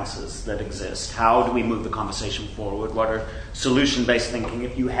imbalances that exist? How do we move the conversation forward? What are solution-based thinking?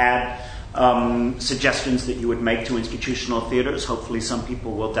 If you had suggestions that you would make to institutional theaters, hopefully some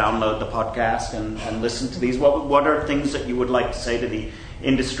people will download the podcast and listen to these. What are things that you would like to say to the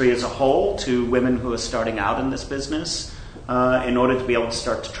industry as a whole, to women who are starting out in this business, in order to be able to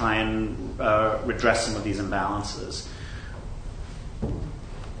start to try and redress some of these imbalances?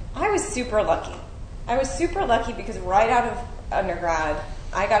 I was super lucky because right out of undergrad,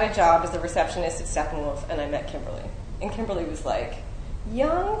 I got a job as a receptionist at Steppenwolf, and I met Kimberly. And Kimberly was like,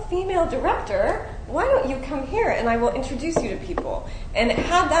 young female director, why don't you come here and I will introduce you to people? And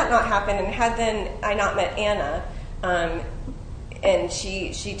had that not happened, and had then I not met Anna, and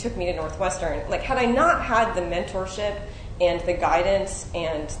she took me to Northwestern, had I not had the mentorship and the guidance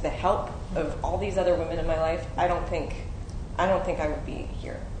and the help of all these other women in my life, I don't think I would be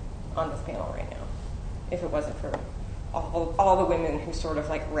here on this panel right now, if it wasn't for all the women who sort of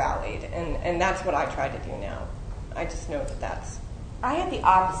rallied, and that's what I try to do now. I just know that's. I had the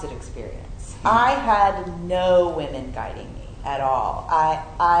opposite experience. I had no women guiding me at all.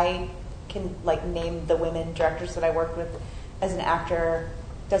 I can name the women directors that I worked with as an actor.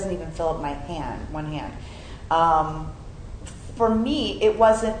 Doesn't even fill up my one hand. For me, it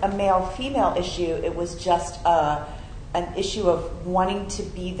wasn't a male-female issue. It was just an issue of wanting to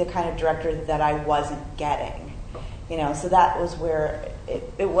be the kind of director that I wasn't getting. So that was where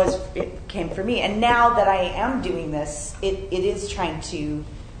it came for me. And now that I am doing this, it is trying to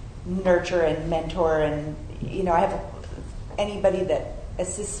nurture and mentor, and I have anybody that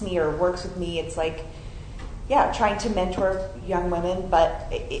assists me or works with me. It's trying to mentor young women, but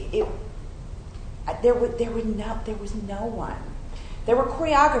there was no one. There were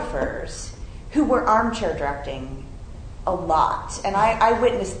choreographers who were armchair directing a lot, and I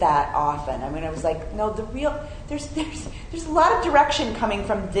witnessed that often. I was like, no, there's a lot of direction coming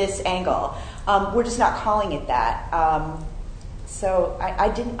from this angle. We're just not calling it that. So I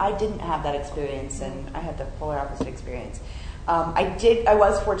didn't have that experience, and I had the polar opposite experience. I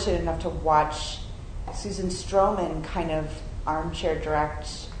was fortunate enough to watch Susan Stroman kind of armchair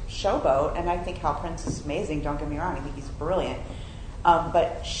direct Showboat, and I think Hal Prince is amazing. Don't get me wrong; I think he's brilliant.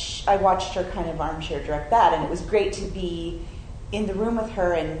 But I watched her kind of armchair direct that, and it was great to be in the room with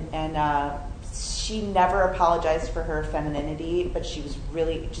her, and she never apologized for her femininity, but she was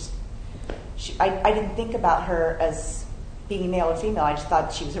really just. I didn't think about her as being male or female. I just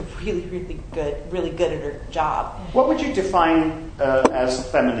thought she was a really good at her job. What would you define as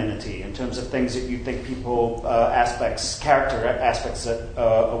femininity in terms of things that you think character aspects that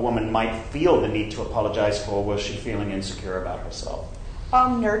a woman might feel the need to apologize for? Was she feeling insecure about herself?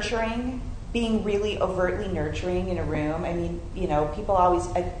 Nurturing, being really overtly nurturing in a room. I mean, people always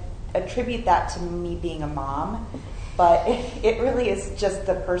attribute that to me being a mom, but it really is just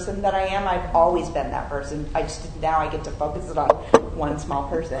the person that I am. I've always been that person. Now I get to focus it on one small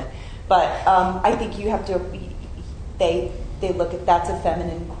person. But I think you have to. They look at that's a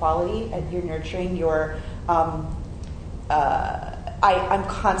feminine quality. You're nurturing. I'm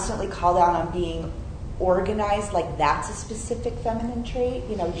constantly called out on being organized. Like that's a specific feminine trait.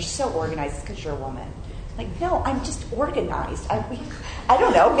 You're so organized because you're a woman. Like, no, I'm just organized. I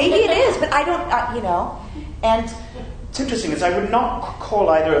don't know. Maybe it is, but I don't. And it's interesting because I would not call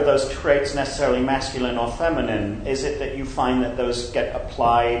either of those traits necessarily masculine or feminine. Is it that you find that those get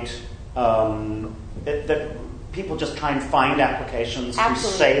applied, that people just try and find applications to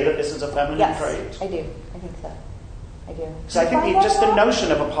say that this is a feminine trait? I do. I think so. I do. So I think just the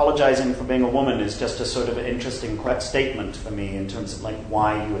notion of apologizing for being a woman is just a sort of interesting statement for me in terms of like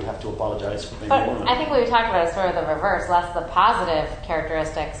why you would have to apologize for being a woman. I think what we talked about is sort of the reverse, less the positive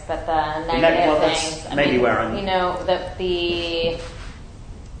characteristics, but the negative things. That's maybe where I'm.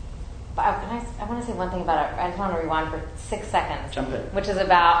 I want to say one thing about it. I just want to rewind for 6 seconds. Jump in. Which is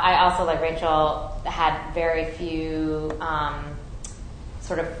about, I also, like Rachel, had very few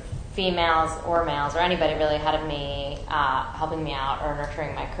sort of females or males or anybody really ahead of me helping me out or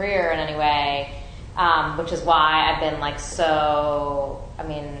nurturing my career in any way, which is why I've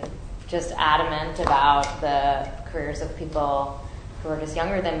been just adamant about the careers of people who are just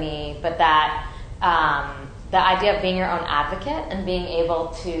younger than me, but that the idea of being your own advocate and being able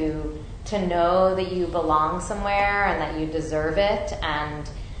to know that you belong somewhere and that you deserve it,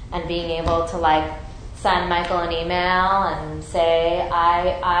 and being able to send Michael an email and say,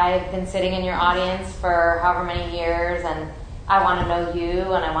 I've been sitting in your audience for however many years, and I want to know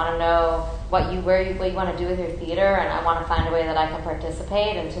you, and I want to know what you want to do with your theater, and I want to find a way that I can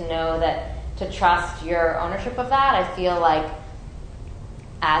participate, and to know that, to trust your ownership of that. I feel like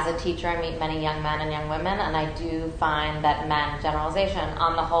as a teacher, I meet many young men and young women, and I do find that men, generalization,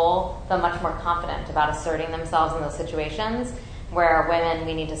 on the whole, feel much more confident about asserting themselves in those situations, where women,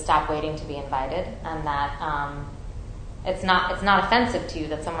 we need to stop waiting to be invited, and that it's not offensive to you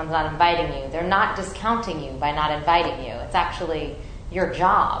that someone's not inviting you. They're not discounting you by not inviting you. It's actually your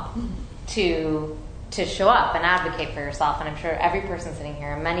job to show up and advocate for yourself. And I'm sure every person sitting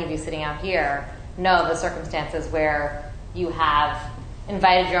here, and many of you sitting out here, know the circumstances where you have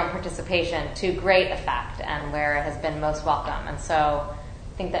invited your own participation to great effect and where it has been most welcome. And so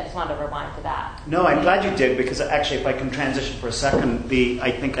I think that I just wanted to rewind to that. No, I'm glad you did, because actually if I can transition for a second,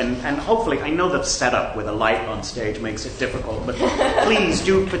 I think, and hopefully, I know the setup with a light on stage makes it difficult, but please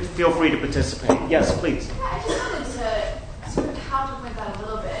do feel free to participate. Yes, please. Yeah, I just wanted to sort of counterpoint that a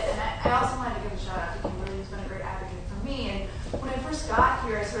little bit, and I also wanted to give a shout out to Kimberly, who's been a great advocate for me. And when I first got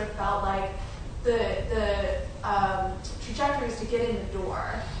here, I sort of felt like the trajectory is to get in the door.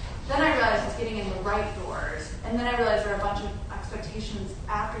 Then I realized it's getting in the right doors, and then I realized there are a bunch of expectations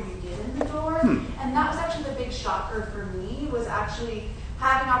after you get in the door, and that was actually the big shocker for me, was actually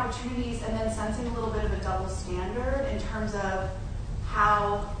having opportunities and then sensing a little bit of a double standard in terms of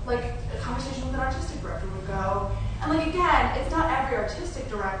how, a conversation with an artistic director would go. And again, it's not every artistic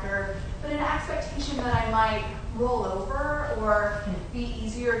director, but an expectation that I might roll over or be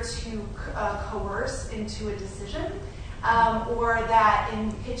easier to coerce into a decision, or that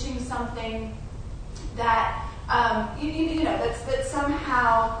in pitching something that that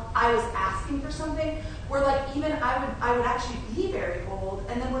somehow I was asking for something, where even I would actually be very bold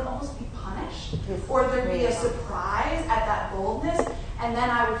and then would almost be punished, or there'd be a surprise at that boldness, and then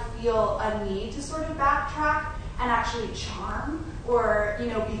I would feel a need to sort of backtrack and actually charm or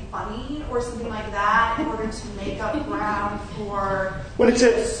be funny or something like that in order to make up ground for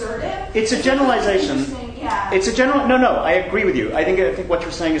assertive. It's a generalization. Yeah. It's a general. No, I agree with you. I think what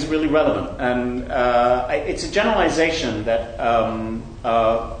you're saying is really relevant, and it's a generalization that,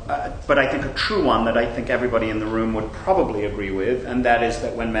 but I think a true one that I think everybody in the room would probably agree with, and that is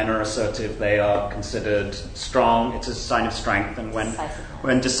that when men are assertive, they are considered strong. It's a sign of strength, and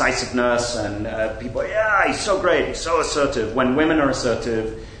when decisiveness and people, he's so great, he's so assertive. When women are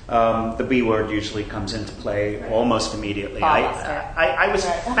assertive, the B word usually comes into play almost immediately. I was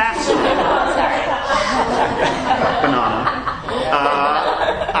fascinated. Banana.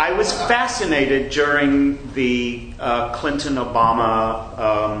 I was fascinated during the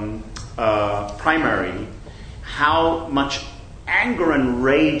Clinton-Obama primary how much anger and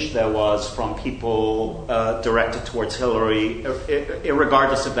rage there was from people directed towards Hillary,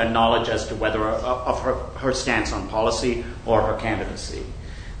 regardless of their knowledge as to whether of her stance on policy or her candidacy.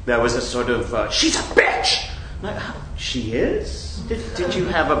 There was a sort of, she's a bitch! Like, she is? Did you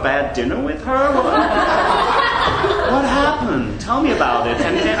have a bad dinner with her? What happened? Tell me about it.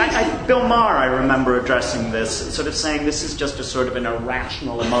 And Bill Maher, I remember addressing this, sort of saying this is just a sort of an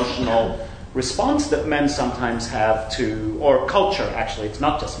irrational, emotional response that men sometimes have to, or culture, actually, it's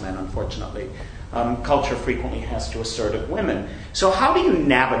not just men, unfortunately. Culture frequently has to assertive women. So how do you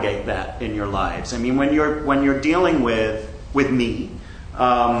navigate that in your lives? I mean, when you're dealing with me,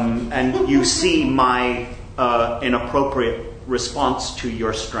 and you see my inappropriate response to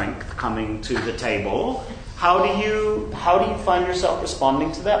your strength coming to the table, how do you find yourself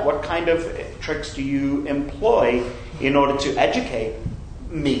responding to that? What kind of tricks do you employ in order to educate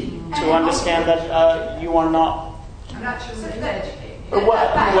me to understand that you are not? I'm not sure we can educate you.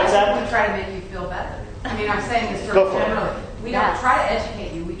 What's that? We try to make you feel better. I mean, I'm saying this sort of generally. We don't try to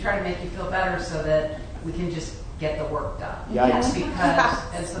educate you. We try to make you feel better so that we can just get the work done. Yes.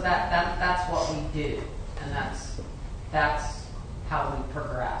 And so that's what we do, and that's how we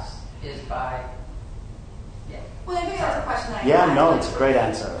progress is by. Yeah. Well, I think that's a question that I Yeah, no, it's a great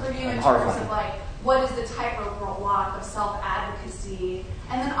answer. For you in terms of like, what is the tightrope walk of self-advocacy,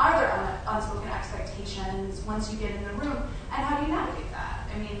 and then are there unspoken expectations once you get in the room, and how do you navigate that?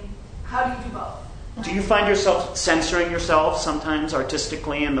 I mean, how do you do both? Do you find yourself censoring yourself sometimes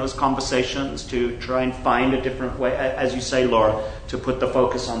artistically in those conversations to try and find a different way, as you say, Laura, to put the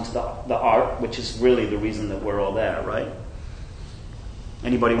focus onto the art, which is really the reason that we're all there, right?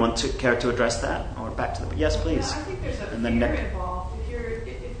 Anybody care to address that? Or back to the... Yes, please. Yeah, I think there's a and then fear involved. If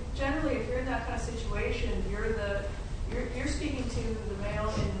you're in that kind of situation, you're speaking to the male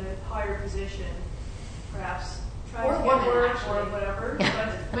in the higher position, perhaps trying to get work or whatever. But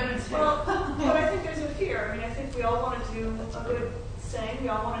I think there's a fear. I mean, I think we all want to do a good thing. We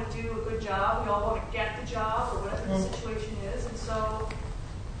all want to do a good job. We all want to get the job or whatever the situation is. And so,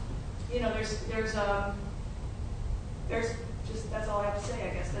 there's just, that's all I have to say,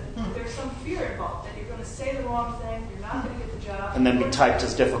 I guess, that there's some fear involved, that you're going to say the wrong thing, you're not going to get the job. And then be typed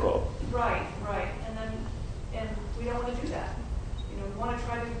as difficult. Right. And we don't want to do that. We want to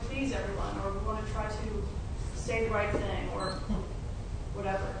try to please everyone, or we want to try to say the right thing, or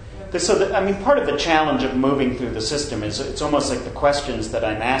whatever. So, part of the challenge of moving through the system is it's almost like the questions that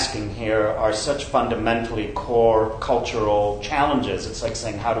I'm asking here are such fundamentally core cultural challenges. It's like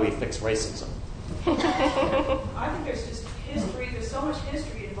saying, how do we fix racism? I think there's just history. There's so much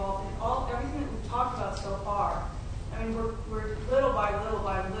history involved in everything that we've talked about so far. I mean, we're little by little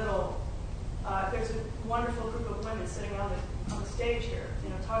by little. There's a wonderful group of women sitting on the stage here,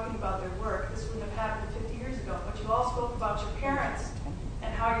 talking about their work. This wouldn't have happened 50 years ago. But you all spoke about your parents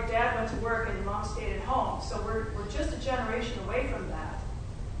and how your dad went to work and your mom stayed at home. So we're just a generation away from that.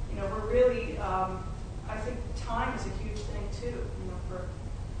 We're really. I think time is a huge thing too.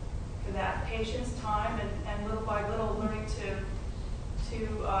 For that patience, time, and little by little learning to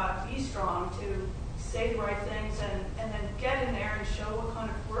be strong, to say the right things, and then get in there and show what kind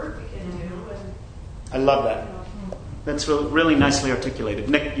of work we can do. And I love that. That's really nicely articulated.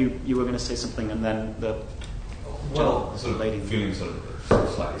 Nick, you were going to say something, and then the sort of lady feeling sort of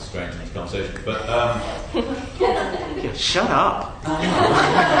slightly strange in this conversation, but yeah, shut up.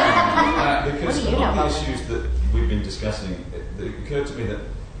 Because a lot of the issues that we've been discussing, it occurred to me that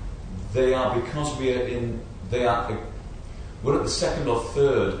they are because we're at the second or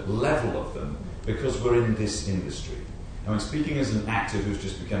third level of them because we're in this industry. And when speaking as an actor who's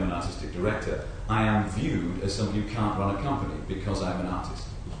just become an artistic director, I am viewed as somebody who can't run a company because I'm an artist.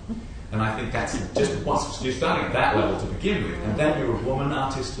 And I think that's just once you're starting at that level to begin with, and then you're a woman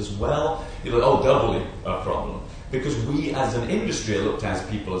artist as well, you're like, doubly a problem. Because we as an industry are looked at as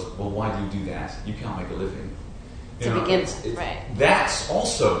people as, well, why do you do that? You can't make a living. Right. That's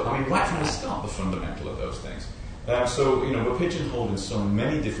also, right from the start, the fundamental of those things. So, we're pigeonholed in so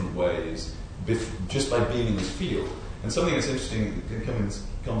many different ways just by being in this field. And something that's interesting, coming in this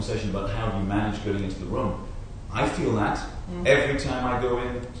conversation about how you manage getting into the room, I feel that every time I go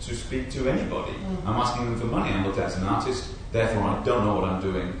in to speak to anybody. I'm asking them for money. I'm looked at as an artist, therefore I don't know what I'm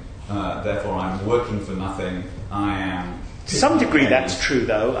doing, therefore I'm working for nothing, I am... To some degree that's true,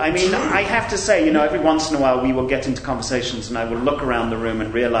 though. I have to say, every once in a while we will get into conversations and I will look around the room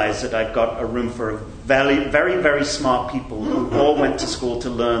and realize that I've got a room full of very, very, very smart people who all went to school to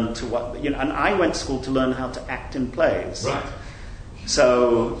learn and I went to school to learn how to act in plays. Right.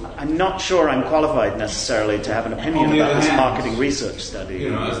 So I'm not sure I'm qualified necessarily to have an opinion about this marketing research study.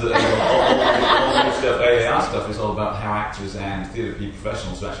 You know, as all the stuff, AAR stuff is all about how actors and theatre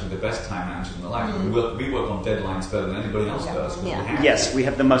professionals are actually the best time managers in their life. Mm-hmm. We work on deadlines better than anybody else does. Yes, we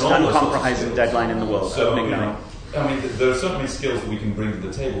have the most uncompromising deadline in the world. So, you know, I mean, there are so many skills that we can bring to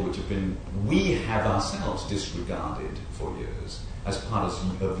the table which we have ourselves disregarded for years as part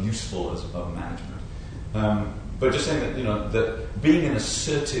of useful of management. But just saying that, you know, that being an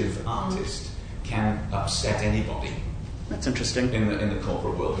assertive artist can upset anybody. That's interesting. In the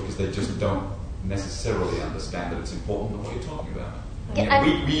corporate world, because they just don't necessarily understand that it's important what you're talking about. Yeah,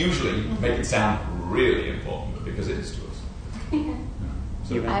 we usually make it sound really important because it is to us.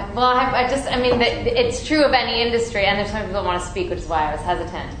 I mean, it's true of any industry, and there's some people who want to speak, which is why I was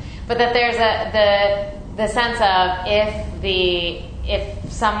hesitant. But that there's the sense of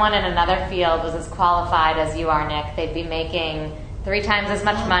if someone in another field was as qualified as you are, Nick, they'd be making 3 times as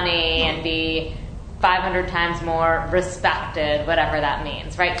much money and be 500 times more respected, whatever that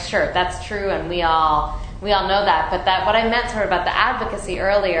means, right? Sure, that's true, and we all know that. But what I meant sort of about the advocacy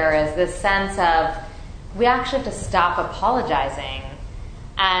earlier is this sense of we actually have to stop apologizing.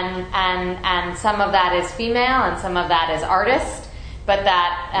 And some of that is female and some of that is artist. But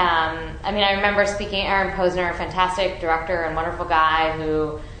that, I remember speaking Aaron Posner, a fantastic director and wonderful guy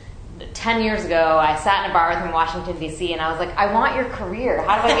who 10 years ago I sat in a bar with him in Washington, D.C. and I was like, I want your career.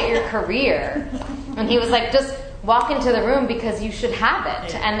 How do I get your career? And he was like, just walk into the room because you should have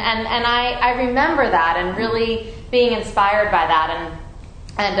it. And I remember that and really being inspired by that.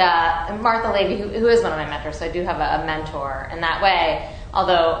 And Martha Levy, who is one of my mentors, so I do have a mentor in that way.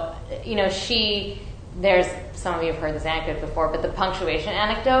 Although, you know, there's some of you have heard this anecdote before, but the punctuation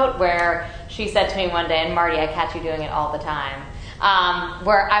anecdote where she said to me one day, and Marty, I catch you doing it all the time,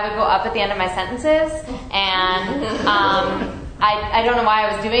 where I would go up at the end of my sentences, and I don't know why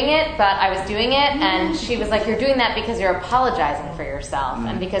I was doing it, but I was doing it, and she was like, you're doing that because you're apologizing for yourself,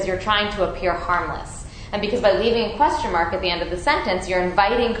 and because you're trying to appear harmless. And because by leaving a question mark at the end of the sentence, you're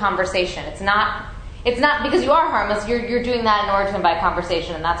inviting conversation. It's not because you are harmless, you're doing that in order to invite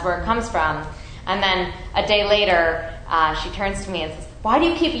conversation, and that's where it comes from. And then a day later, she turns to me and says, why do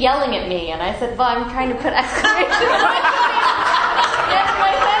you keep yelling at me? And I said, well, I'm trying to put exclamation points in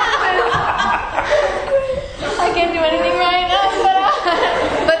my sentences. I can't do anything right now,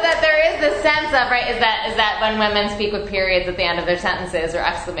 but that there is this sense of, right, is that when women speak with periods at the end of their sentences or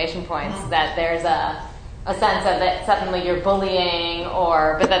exclamation points, that there's a sense of that suddenly you're bullying,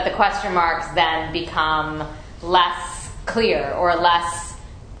 but that the question marks then become less clear or less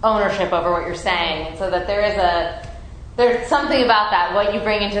ownership over what you're saying. And so that there's something about that, what you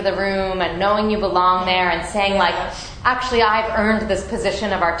bring into the room and knowing you belong there and saying like, actually I've earned this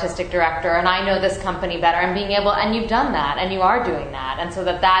position of artistic director and I know this company better, and being able, and you've done that and you are doing that. And so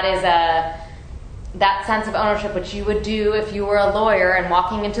that is that sense of ownership, which you would do if you were a lawyer and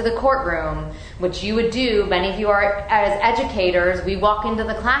walking into the courtroom, which you would do, many of you are as educators, we walk into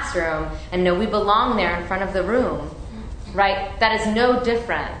the classroom and know we belong there in front of the room, right? That is no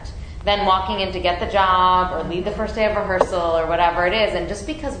different than walking in to get the job or lead the first day of rehearsal or whatever it is. And just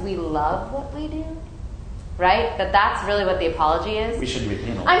because we love what we do, right? That's really what the apology is. We shouldn't be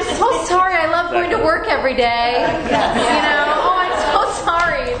penalized. I'm so sorry. I love going to work every day. You know, I'm so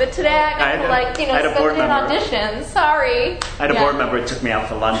sorry that today I got to spend it in auditions. Sorry. I had a board member who took me out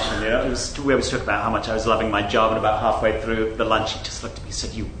for lunch, and we always talked about how much I was loving my job, and about halfway through the lunch, he just looked at me and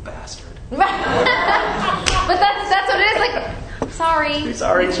said, "You bastard." But that's what it is. Like, sorry. You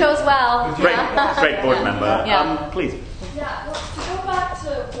chose well. Great board member. Please. Yeah, well, to go back to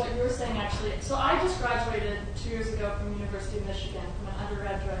what you were saying, actually, so I just graduated 2 years ago from the University of Michigan from an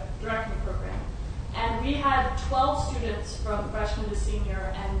undergrad directing program. And we had 12 students from freshman to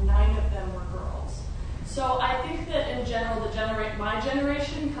senior, and 9 of them were girls. So I think that in general, my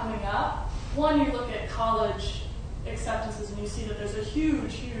generation coming up, one, you look at college acceptances and you see that there's a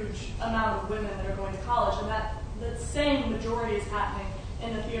huge, huge amount of women that are going to college, and that the same majority is happening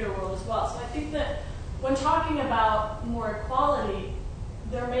in the theater world as well. So I think that when talking about more equality,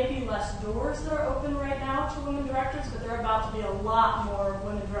 there may be less doors that are open right now to women directors, but there are about to be a lot more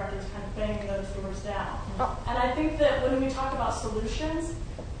women directors kind of banging those doors down. And I think that when we talk about solutions,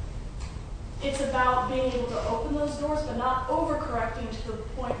 it's about being able to open those doors, but not overcorrecting to the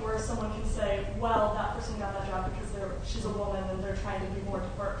point where someone can say, well, that person got that job because she's a woman and they're trying to be more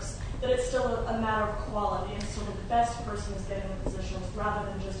diverse. That it's still a matter of quality, and sort of the best person is getting the positions rather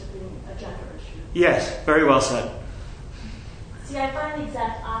than just it being a gender issue. Yes, very well said. See, I find the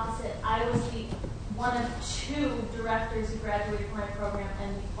exact opposite. I was one of 2 directors who graduated from my program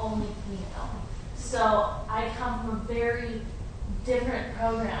and the only female. So I come from a very different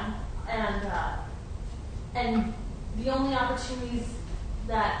program, and the only opportunities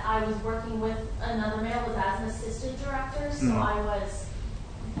that I was working with another male was as an assistant director. So I was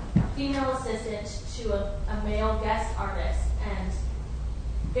female assistant to a male guest artist, and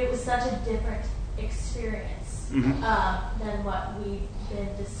it was such a different experience than what we've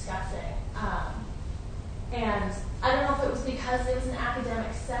been discussing. And I don't know if it was because it was an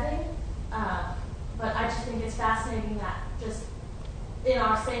academic setting, but I just think it's fascinating that just in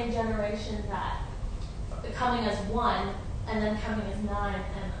our same generation that coming as one and then coming as 9,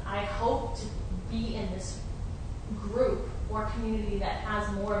 and I hope to be in this group or community that has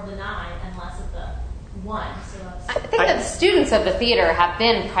more of the 9 and less of the 1. So that's I think that students of the theater have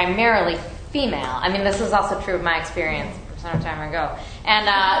been primarily female. I mean, this is also true of my experience some time ago, and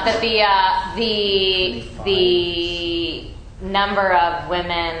that the number of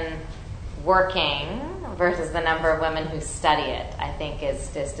women working versus the number of women who study it, I think, is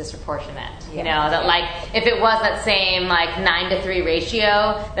disproportionate. Yeah. You know, that like if it was that same like 9-to-3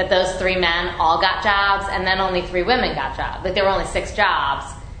 ratio, that those 3 men all got jobs and then only 3 women got jobs. Like there were only 6 jobs,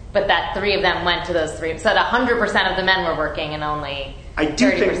 but that 3 of them went to those 3. So that 100% of the men were working and only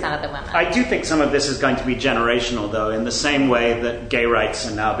 30% of the women. I do think some of this is going to be generational, though, in the same way that gay rights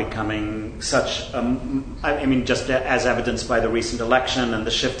are now becoming such, I mean, just as evidenced by the recent election and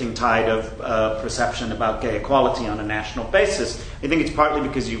the shifting tide of perception about gay equality on a national basis. I think it's partly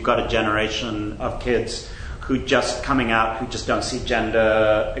because you've got a generation of kids who just coming out, who just don't see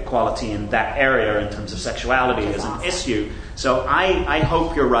gender equality in that area in terms of sexuality as an issue. So I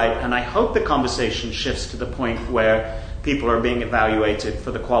hope you're right, and I hope the conversation shifts to the point where people are being evaluated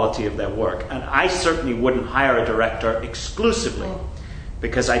for the quality of their work. And I certainly wouldn't hire a director exclusively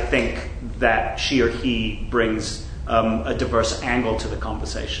because I think that she or he brings a diverse angle to the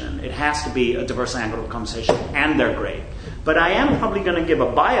conversation. It has to be a diverse angle to the conversation, and they're great. But I am probably going to give a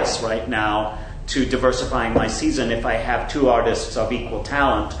bias right now to diversifying my season if I have 2 artists of equal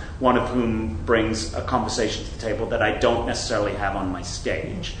talent, one of whom brings a conversation to the table that I don't necessarily have on my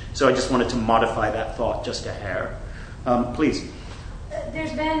stage. So I just wanted to modify that thought just a hair. Please.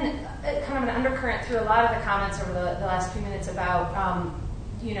 There's been kind of an undercurrent through a lot of the comments over the last few minutes about,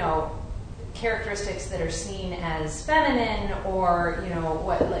 characteristics that are seen as feminine, or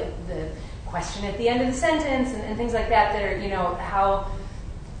what, like the question at the end of the sentence and things like that. That are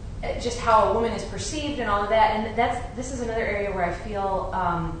how a woman is perceived and all of that. And this is another area where I feel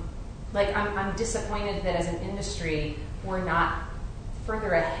like I'm disappointed that as an industry we're not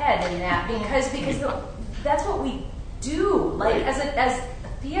further ahead in that, because that's what we do. Like as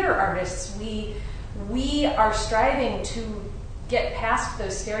theater artists, we are striving to get past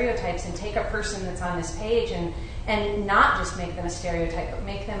those stereotypes and take a person that's on this page and not just make them a stereotype, but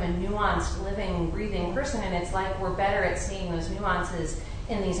make them a nuanced, living, breathing person. And it's like we're better at seeing those nuances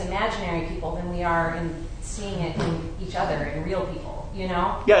in these imaginary people than we are in seeing it in each other, in real people.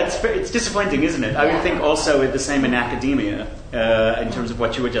 Yeah, it's disappointing, isn't it? I would think also the same in academia, in terms of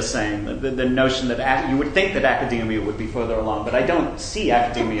what you were just saying. The notion that you would think that academia would be further along, but I don't see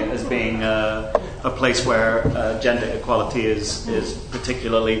academia as being a place where gender equality is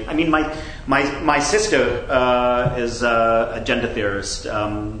particularly. I mean, my sister is a gender theorist.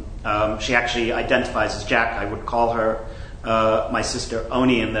 She actually identifies as Jack. I would call her my sister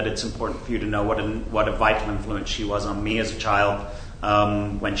Oni, in that it's important for you to know what a vital influence she was on me as a child.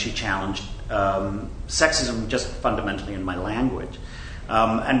 When she challenged sexism just fundamentally in my language.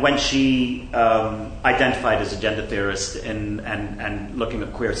 And when she identified as a gender theorist and looking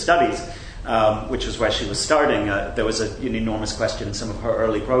at queer studies, which was where she was starting, there was an enormous question in some of her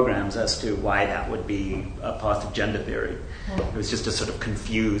early programs as to why that would be a part of gender theory. It was just a sort of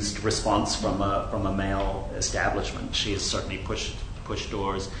confused response from a male establishment. She has certainly pushed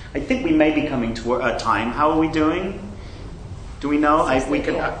doors. I think we may be coming to a time. How are we doing? Do we know? We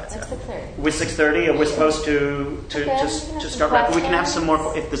can. It's 6:30. We're 6:30. Are we supposed to just start right? We can have some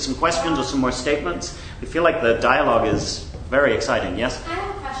more. If there's some questions or some more statements, I feel like the dialogue is very exciting. Yes. I have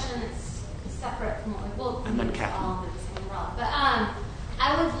a question that's separate from what we will. And then Catherine. All under the same umbrella. But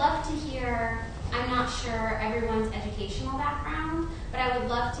I would love to hear. I'm not sure everyone's educational background, but I would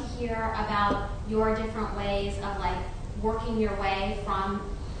love to hear about your different ways of like working your way from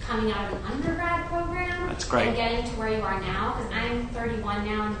coming out of an undergrad program. That's great. And getting to where you are now, because I'm 31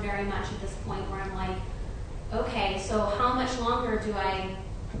 now and very much at this point where I'm like, okay, so how much longer do I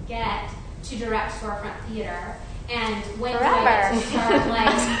get to direct storefront theater? And when do I get to start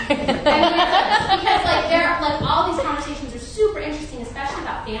because all these conversations are super interesting, especially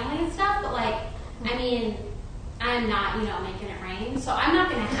about family and stuff, but I I'm not, making it rain. So I'm not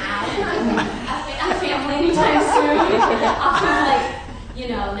going to have a family anytime soon. I'll do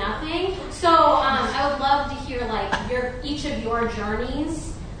nothing. So I would love to hear each of your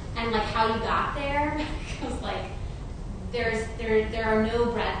journeys and how you got there, because there are no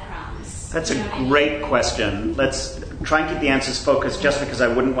breadcrumbs. That's a great question. Let's try and keep the answers focused, just because I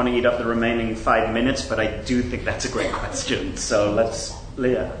wouldn't want to eat up the remaining 5 minutes, but I do think that's a great question. So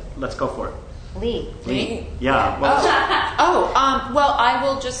Leah, let's go for it. Lee. Yeah. Well, I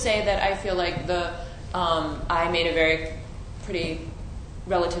will just say that I feel like I made a pretty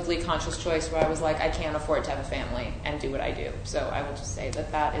relatively conscious choice where I was like, I can't afford to have a family and do what I do. So I will just say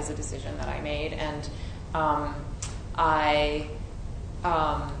that is a decision that I made, and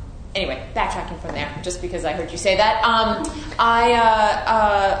anyway, backtracking from there, just because I heard you say that.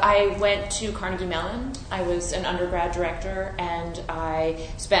 I went to Carnegie Mellon. I was an undergrad director, and I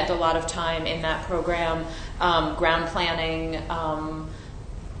spent a lot of time in that program, ground planning,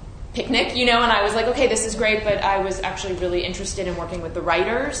 picnic, and I was like, okay, this is great, but I was actually really interested in working with the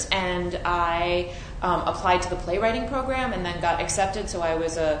writers, and I applied to the playwriting program and then got accepted, so I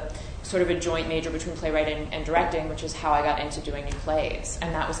was sort of a joint major between playwriting and directing, which is how I got into doing new plays,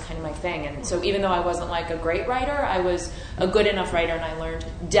 and that was kind of my thing. And so even though I wasn't a great writer, I was a good enough writer, and I learned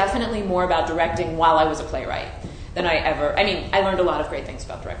definitely more about directing while I was a playwright than I learned a lot of great things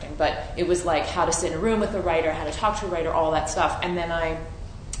about directing, but it was how to sit in a room with a writer, how to talk to a writer, all that stuff. And then I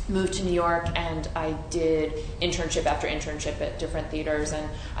moved to New York, and I did internship after internship at different theaters, and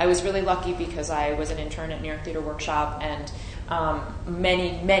I was really lucky because I was an intern at New York Theater Workshop, and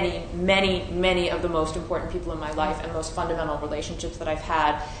many of the most important people in my life and most fundamental relationships that I've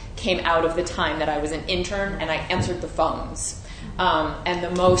had came out of the time that I was an intern and I answered the phones. And the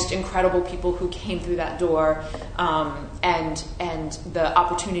most incredible people who came through that door, and the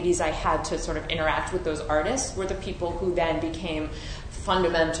opportunities I had to sort of interact with those artists were the people who then became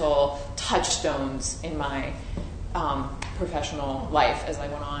fundamental touchstones in my professional life as I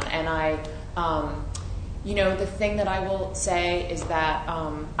went on. And the thing that I will say is that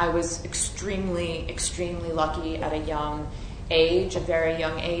I was extremely, extremely lucky at a very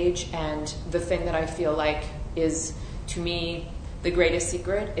young age, and the thing that I feel like is, to me, the greatest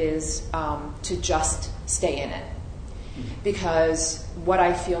secret is to just stay in it. Because what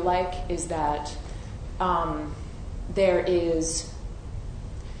I feel like is that there is,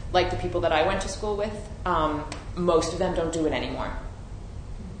 the people that I went to school with, most of them don't do it anymore.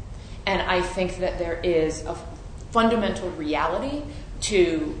 And I think that there is a fundamental reality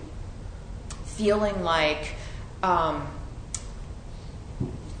to feeling like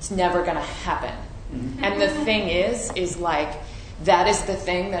it's never going to happen. Mm-hmm. And the thing is that is the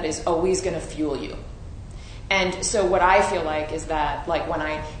thing that is always going to fuel you. And so what I feel like is that, when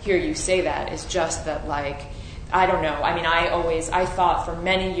I hear you say that, is just that, I don't know. I mean, I thought for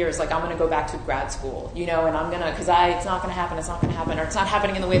many years, I'm going to go back to grad school, and I'm going to, because it's not going to happen, or it's not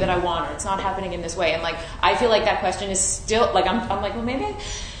happening in the way that I want, or it's not happening in this way. And, I feel like that question is still, I'm like, well, maybe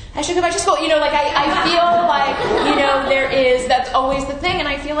I should go back to school. I feel that's always the thing. And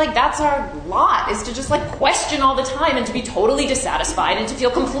I feel like that's our lot, is to just, question all the time and to be totally dissatisfied and to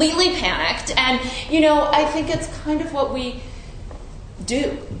feel completely panicked. And, I think it's kind of what we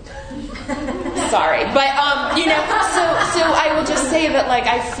do. Sorry, but so I will just say that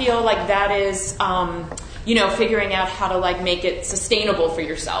I feel like that is figuring out how to make it sustainable for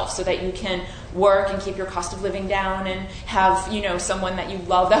yourself so that you can work and keep your cost of living down and have someone that you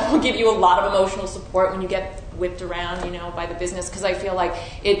love that will give you a lot of emotional support when you get whipped around by the business, because I feel like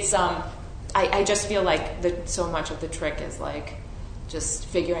it's I just feel like that so much of the trick is just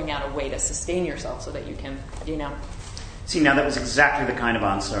figuring out a way to sustain yourself so that you can See, now that was exactly the kind of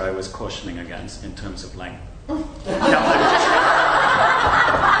answer I was cautioning against in terms of length. But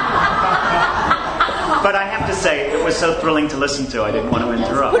I have to say, it was so thrilling to listen to, I didn't want to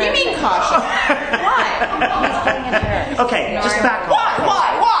interrupt. What do you mean caution? Why? Okay, just back off.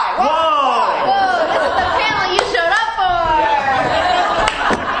 Why? Whoa, this is the panel you showed up for!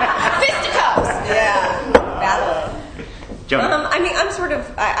 Fisticuffs! Yeah, battle. Jonah. I'm sort of,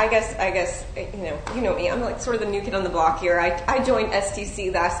 I guess, you know me. I'm sort of the new kid on the block here. I joined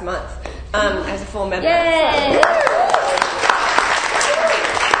STC last month as a full member. Yay!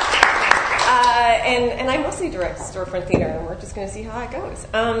 And I mostly direct storefront theater, and we're just going to see how it goes.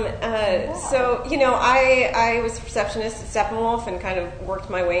 So, I was a receptionist at Steppenwolf and kind of worked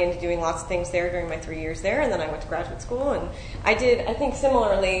my way into doing lots of things there during my 3 years there, and then I went to graduate school, and I think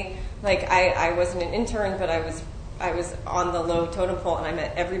similarly, I wasn't an intern, but I was on the low totem pole, and I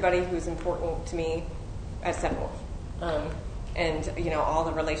met everybody who's important to me at Steppenwolf. And all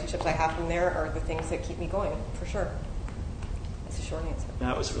the relationships I have from there are the things that keep me going, for sure. That's a short answer.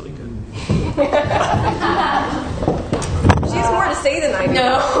 That was really good. She has more to say than I do.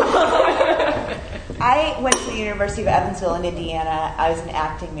 No. I went to the University of Evansville in Indiana. I was an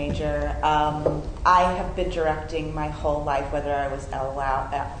acting major. I have been directing my whole life, whether I was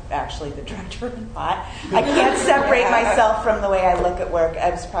actually the director or not. I can't separate myself from the way I look at work.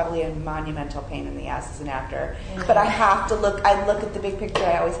 I was probably a monumental pain in the ass as an actor. But I have to look, I look at the big picture,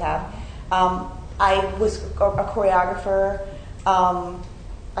 I always have. I was a choreographer.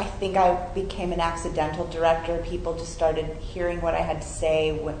 I think I became an accidental director. People just started hearing what I had to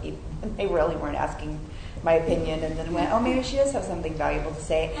say when they really weren't asking my opinion, and then went, oh, maybe she does have something valuable to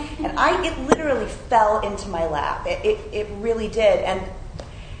say. And it literally fell into my lap. It really did.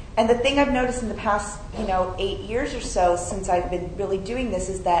 And the thing I've noticed in the past, 8 years or so since I've been really doing this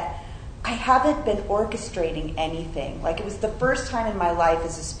is that I haven't been orchestrating anything. Like, it was the first time in my life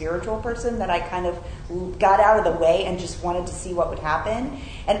as a spiritual person that I kind of got out of the way and just wanted to see what would happen.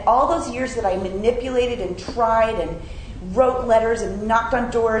 And all those years that I manipulated and tried and wrote letters and knocked on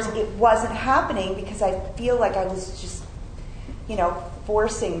doors, it wasn't happening because I feel like I was just,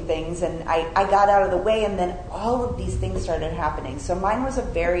 forcing things, and I got out of the way, and then all of these things started happening. So mine was a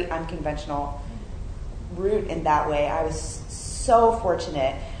very unconventional route in that way. I was so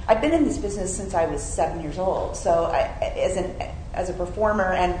fortunate. I've been in this business since I was 7 years old. So as a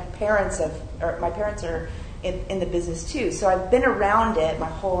performer, and my parents are in the business too. So I've been around it my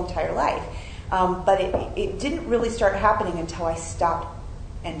whole entire life. But it didn't really start happening until I stopped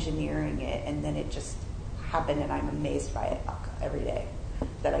engineering it, and then it just happened, and I'm amazed by it every day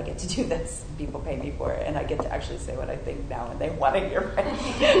that I get to do this. People pay me for it, and I get to actually say what I think now, and they want to hear my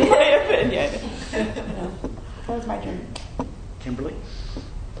opinion. That was my journey. Kimberly?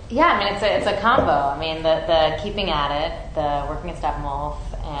 Yeah, it's a combo. The keeping at it, the working at Steppenwolf,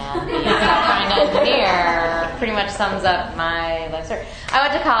 and the trying to engineer pretty much sums up my life story. I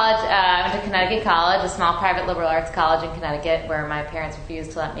went to college. I went to Connecticut College, a small private liberal arts college in Connecticut, where my parents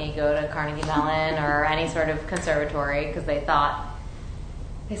refused to let me go to Carnegie Mellon or any sort of conservatory because they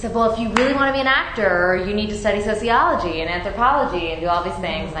said, well, if you really want to be an actor, you need to study sociology and anthropology and do all these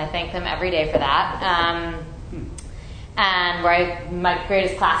things. And I thank them every day for that. And my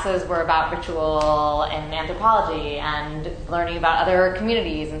greatest classes were about ritual and anthropology and learning about other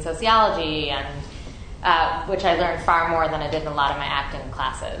communities and sociology, and which I learned far more than I did in a lot of my acting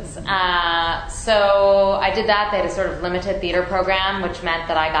classes. So I did that. They had a sort of limited theater program, which meant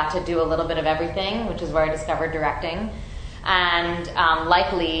that I got to do a little bit of everything, which is where I discovered directing. And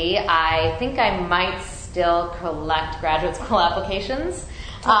likely, I think I might still collect graduate school applications.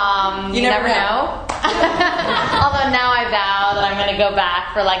 You never know. Although now I vow that I'm going to go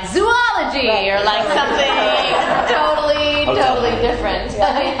back for like zoology or like something totally different.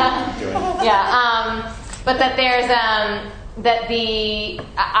 But that there's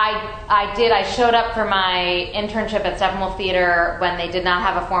I showed up for my internship at Steppenwolf Theater when they did not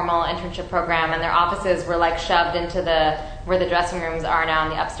have a formal internship program, and their offices were like shoved into where the dressing rooms are now in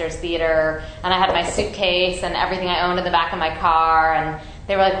the upstairs theater, and I had my suitcase and everything I owned in the back of my car, and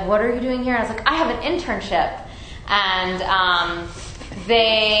they were like, what are you doing here? And I was like, I have an internship. And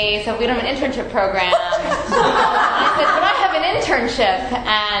they said, we don't have an internship program. I said, but I have an internship.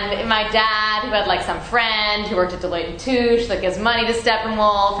 And my dad, who had like some friend who worked at Deloitte & Touche, that gives money to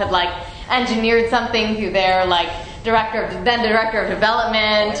Steppenwolf, had like engineered something through their like director of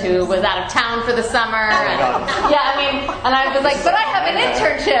development, who was out of town for the summer. And I was like, but I have an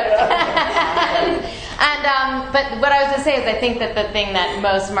internship. But what I was going to say is I think that the thing that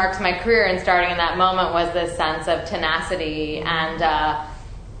most marks my career in starting in that moment was this sense of tenacity and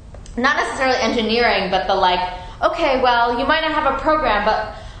not necessarily engineering, but the like, okay, well, you might not have a program,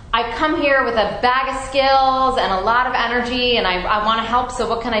 but I come here with a bag of skills and a lot of energy, and I want to help, so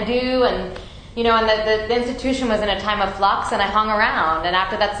what can I do? And the institution was in a time of flux, and I hung around. And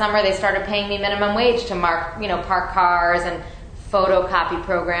after that summer, they started paying me minimum wage to park cars and photocopy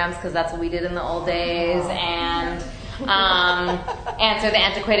programs, because that's what we did in the old days, and answer the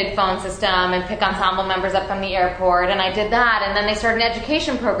antiquated phone system and pick ensemble members up from the airport. And I did that, and then they started an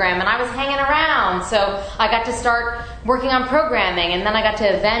education program, and I was hanging around, so I got to start working on programming, and then I got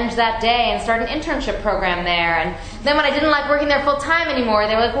to avenge that day and start an internship program there. And then when I didn't like working there full time anymore,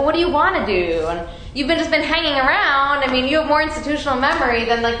 they were like, well, what do you want to do? And you've just been hanging around. You have more institutional memory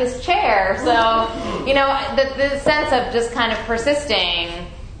than like this chair. So, the sense of just kind of persisting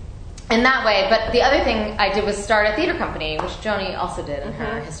in that way. But the other thing I did was start a theater company, which Joni also did in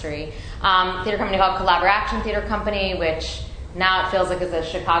her history. Theater company called Collaboration Theater Company, which now it feels like is a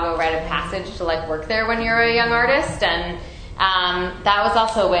Chicago rite of passage to like work there when you're a young artist. And that was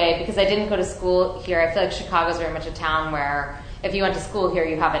also a way, because I didn't go to school here. I feel like Chicago's very much a town where if you went to school here,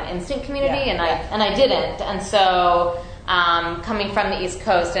 you have an instant community, and I didn't. And so coming from the East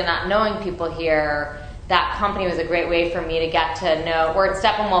Coast and not knowing people here, that company was a great way for me to get to know, or at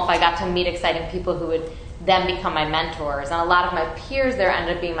Steppenwolf, I got to meet exciting people who would then become my mentors. And a lot of my peers there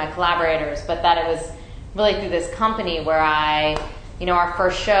ended up being my collaborators, but that it was really through this company where our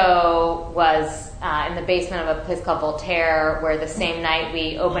first show was in the basement of a place called Voltaire, where the same night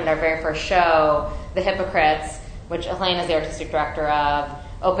we opened our very first show, The Hypocrites, which Elaine is the artistic director of,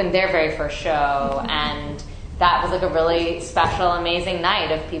 opened their very first show, and that was like a really special, amazing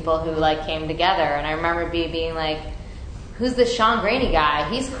night of people who like came together. And I remember being like, who's this Sean Graney guy?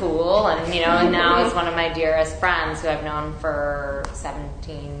 He's cool. And and now he's one of my dearest friends who I've known for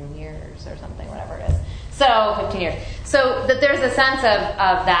 17 years or something, whatever it is. So 15 years. So that there's a sense of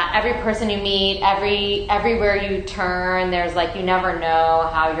that every person you meet, everywhere you turn, there's like, you never know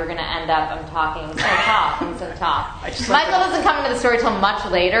how you're going to end up. I'm so talk. Michael doesn't come into the story till much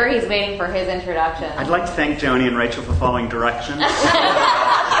later. He's waiting for his introduction. I'd like to thank Joni and Rachel for following directions.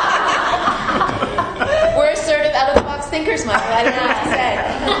 We're sort of out-of-the-box thinkers, Michael. I don't know what to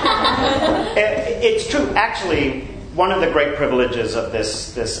say. It's true. Actually, one of the great privileges of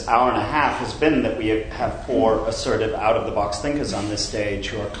this hour and a half has been that we have four assertive, out-of-the-box thinkers on this stage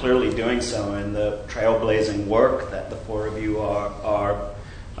who are clearly doing so in the trailblazing work that the four of you are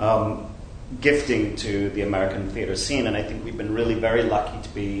gifting to the American theater scene. And I think we've been really very lucky to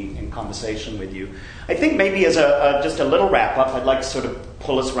be in conversation with you. I think maybe as just a little wrap-up, I'd like to sort of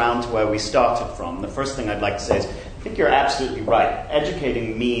pull us around to where we started from. The first thing I'd like to say is, I think you're absolutely right.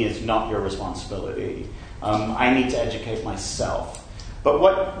 Educating me is not your responsibility. I need to educate myself. But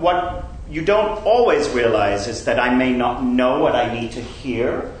what you don't always realize is that I may not know what I need to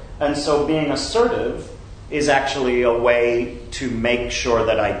hear, and so being assertive is actually a way to make sure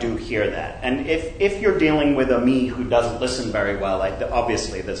that I do hear that. And if you're dealing with a me who doesn't listen very well,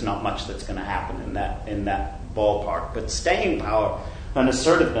 obviously there's not much that's going to happen in that ballpark. But staying power and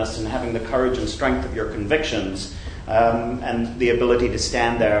assertiveness and having the courage and strength of your convictions and the ability to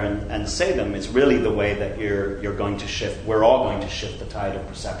stand there and say them is really the way that you're going to shift. We're all going to shift the tide of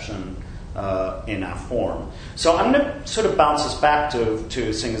perception in our form. So I'm going to sort of bounce us back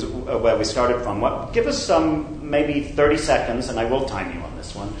to things where we started from. Give us some maybe 30 seconds, and I will time you on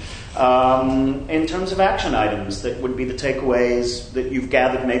this one, in terms of action items that would be the takeaways that you've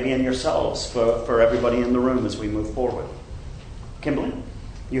gathered maybe in yourselves for everybody in the room as we move forward. Kimberly,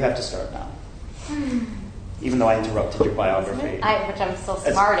 you have to start now. Even though I interrupted your biography. Which I'm still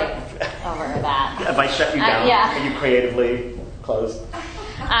smarting over that. Have I shut you down? Yeah. Are you creatively closed?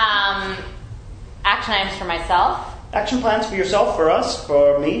 Action items for myself. Action plans for yourself, for us,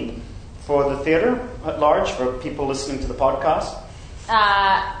 for me, for the theater at large, for people listening to the podcast.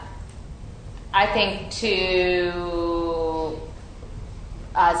 I think to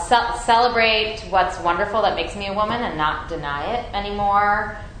celebrate what's wonderful that makes me a woman and not deny it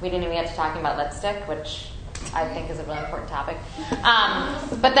anymore. We didn't even get to talking about lipstick, which I think is a really important topic.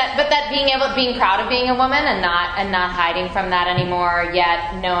 But that being proud of being a woman and not hiding from that anymore,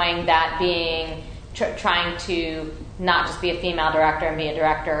 yet knowing that trying to not just be a female director and be a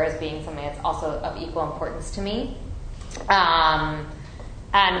director as being something that's also of equal importance to me. And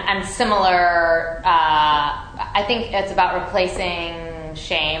similar, I think it's about replacing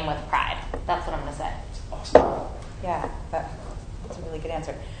shame with pride. That's what I'm going to say. Awesome. Yeah, that's a really good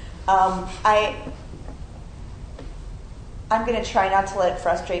answer. I'm going to try not to let it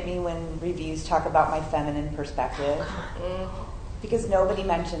frustrate me when reviews talk about my feminine perspective, because nobody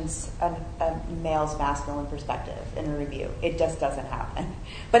mentions a male's masculine perspective in a review. It just doesn't happen.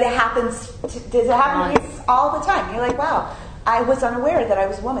 But it happens. Does it happen to you all the time? You're like, wow, I was unaware that I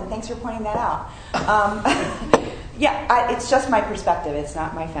was a woman. Thanks for pointing that out. It's just my perspective. It's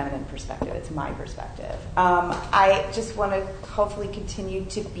not my feminine perspective. It's my perspective. I just want to hopefully continue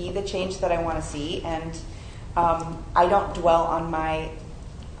to be the change that I want to see, and I don't dwell on my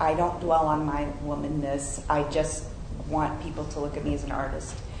womanness. I just want people to look at me as an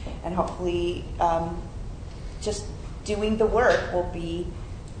artist, and hopefully, just doing the work will be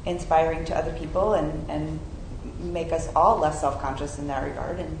inspiring to other people and make us all less self-conscious in that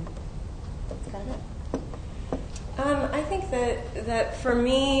regard. And that's kind of it. I think that for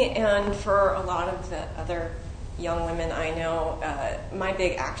me and for a lot of the other young women I know, my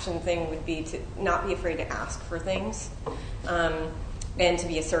big action thing would be to not be afraid to ask for things, and to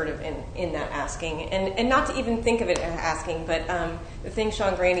be assertive in that asking, and not to even think of it as asking. But the thing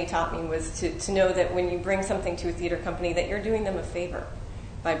Sean Graney taught me was to know that when you bring something to a theater company, that you're doing them a favor.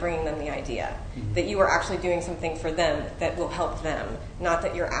 by bringing them the idea. That you are actually doing something for them that will help them, not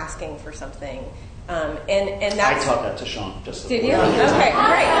that you're asking for something. And that's, I taught that to Sean. Just did you? Okay,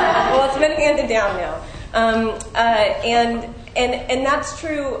 great. Well, it's been handed down now. And that's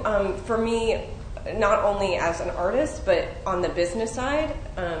true for me, not only as an artist, but on the business side.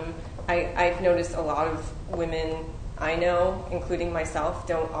 I've noticed a lot of women I know, including myself,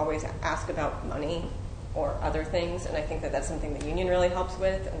 don't always ask about money or other things, and I think that that's something the union really helps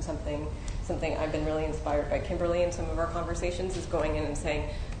with, and something I've been really inspired by Kimberly in some of our conversations is going in and saying,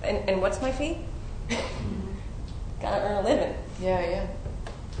 and what's my fee? Gotta earn a living. Yeah.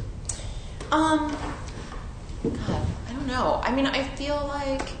 God, I don't know. I mean, I feel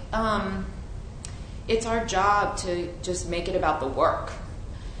like it's our job to just make it about the work.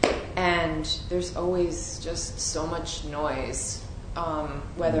 And there's always just so much noise,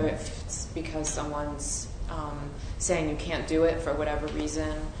 whether it's because someone's saying you can't do it for whatever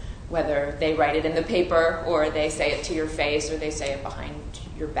reason, whether they write it in the paper or they say it to your face or they say it behind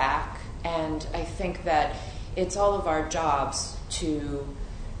your back. And I think that it's all of our jobs to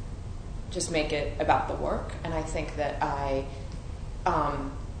just make it about the work. And I think that I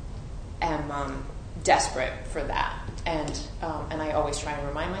am desperate for that. And I always try and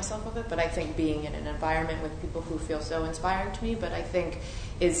remind myself of it, but I think being in an environment with people who feel so inspiring to me, but I think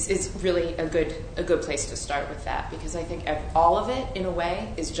is really a good place to start with that, because I think all of it, in a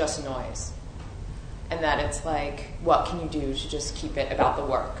way, is just noise. And that it's like, what can you do to just keep it about the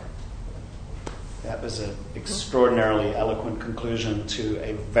work? That was an extraordinarily eloquent conclusion to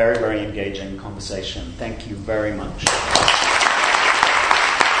a very, very engaging conversation. Thank you very much.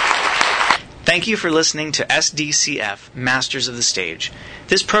 Thank you for listening to SDCF, Masters of the Stage.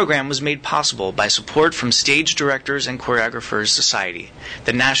 This program was made possible by support from Stage Directors and Choreographers Society,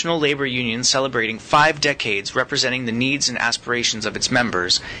 the national labor union celebrating 5 decades representing the needs and aspirations of its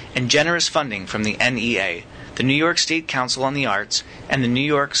members, and generous funding from the NEA, the New York State Council on the Arts, and the New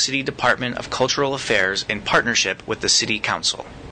York City Department of Cultural Affairs in partnership with the City Council.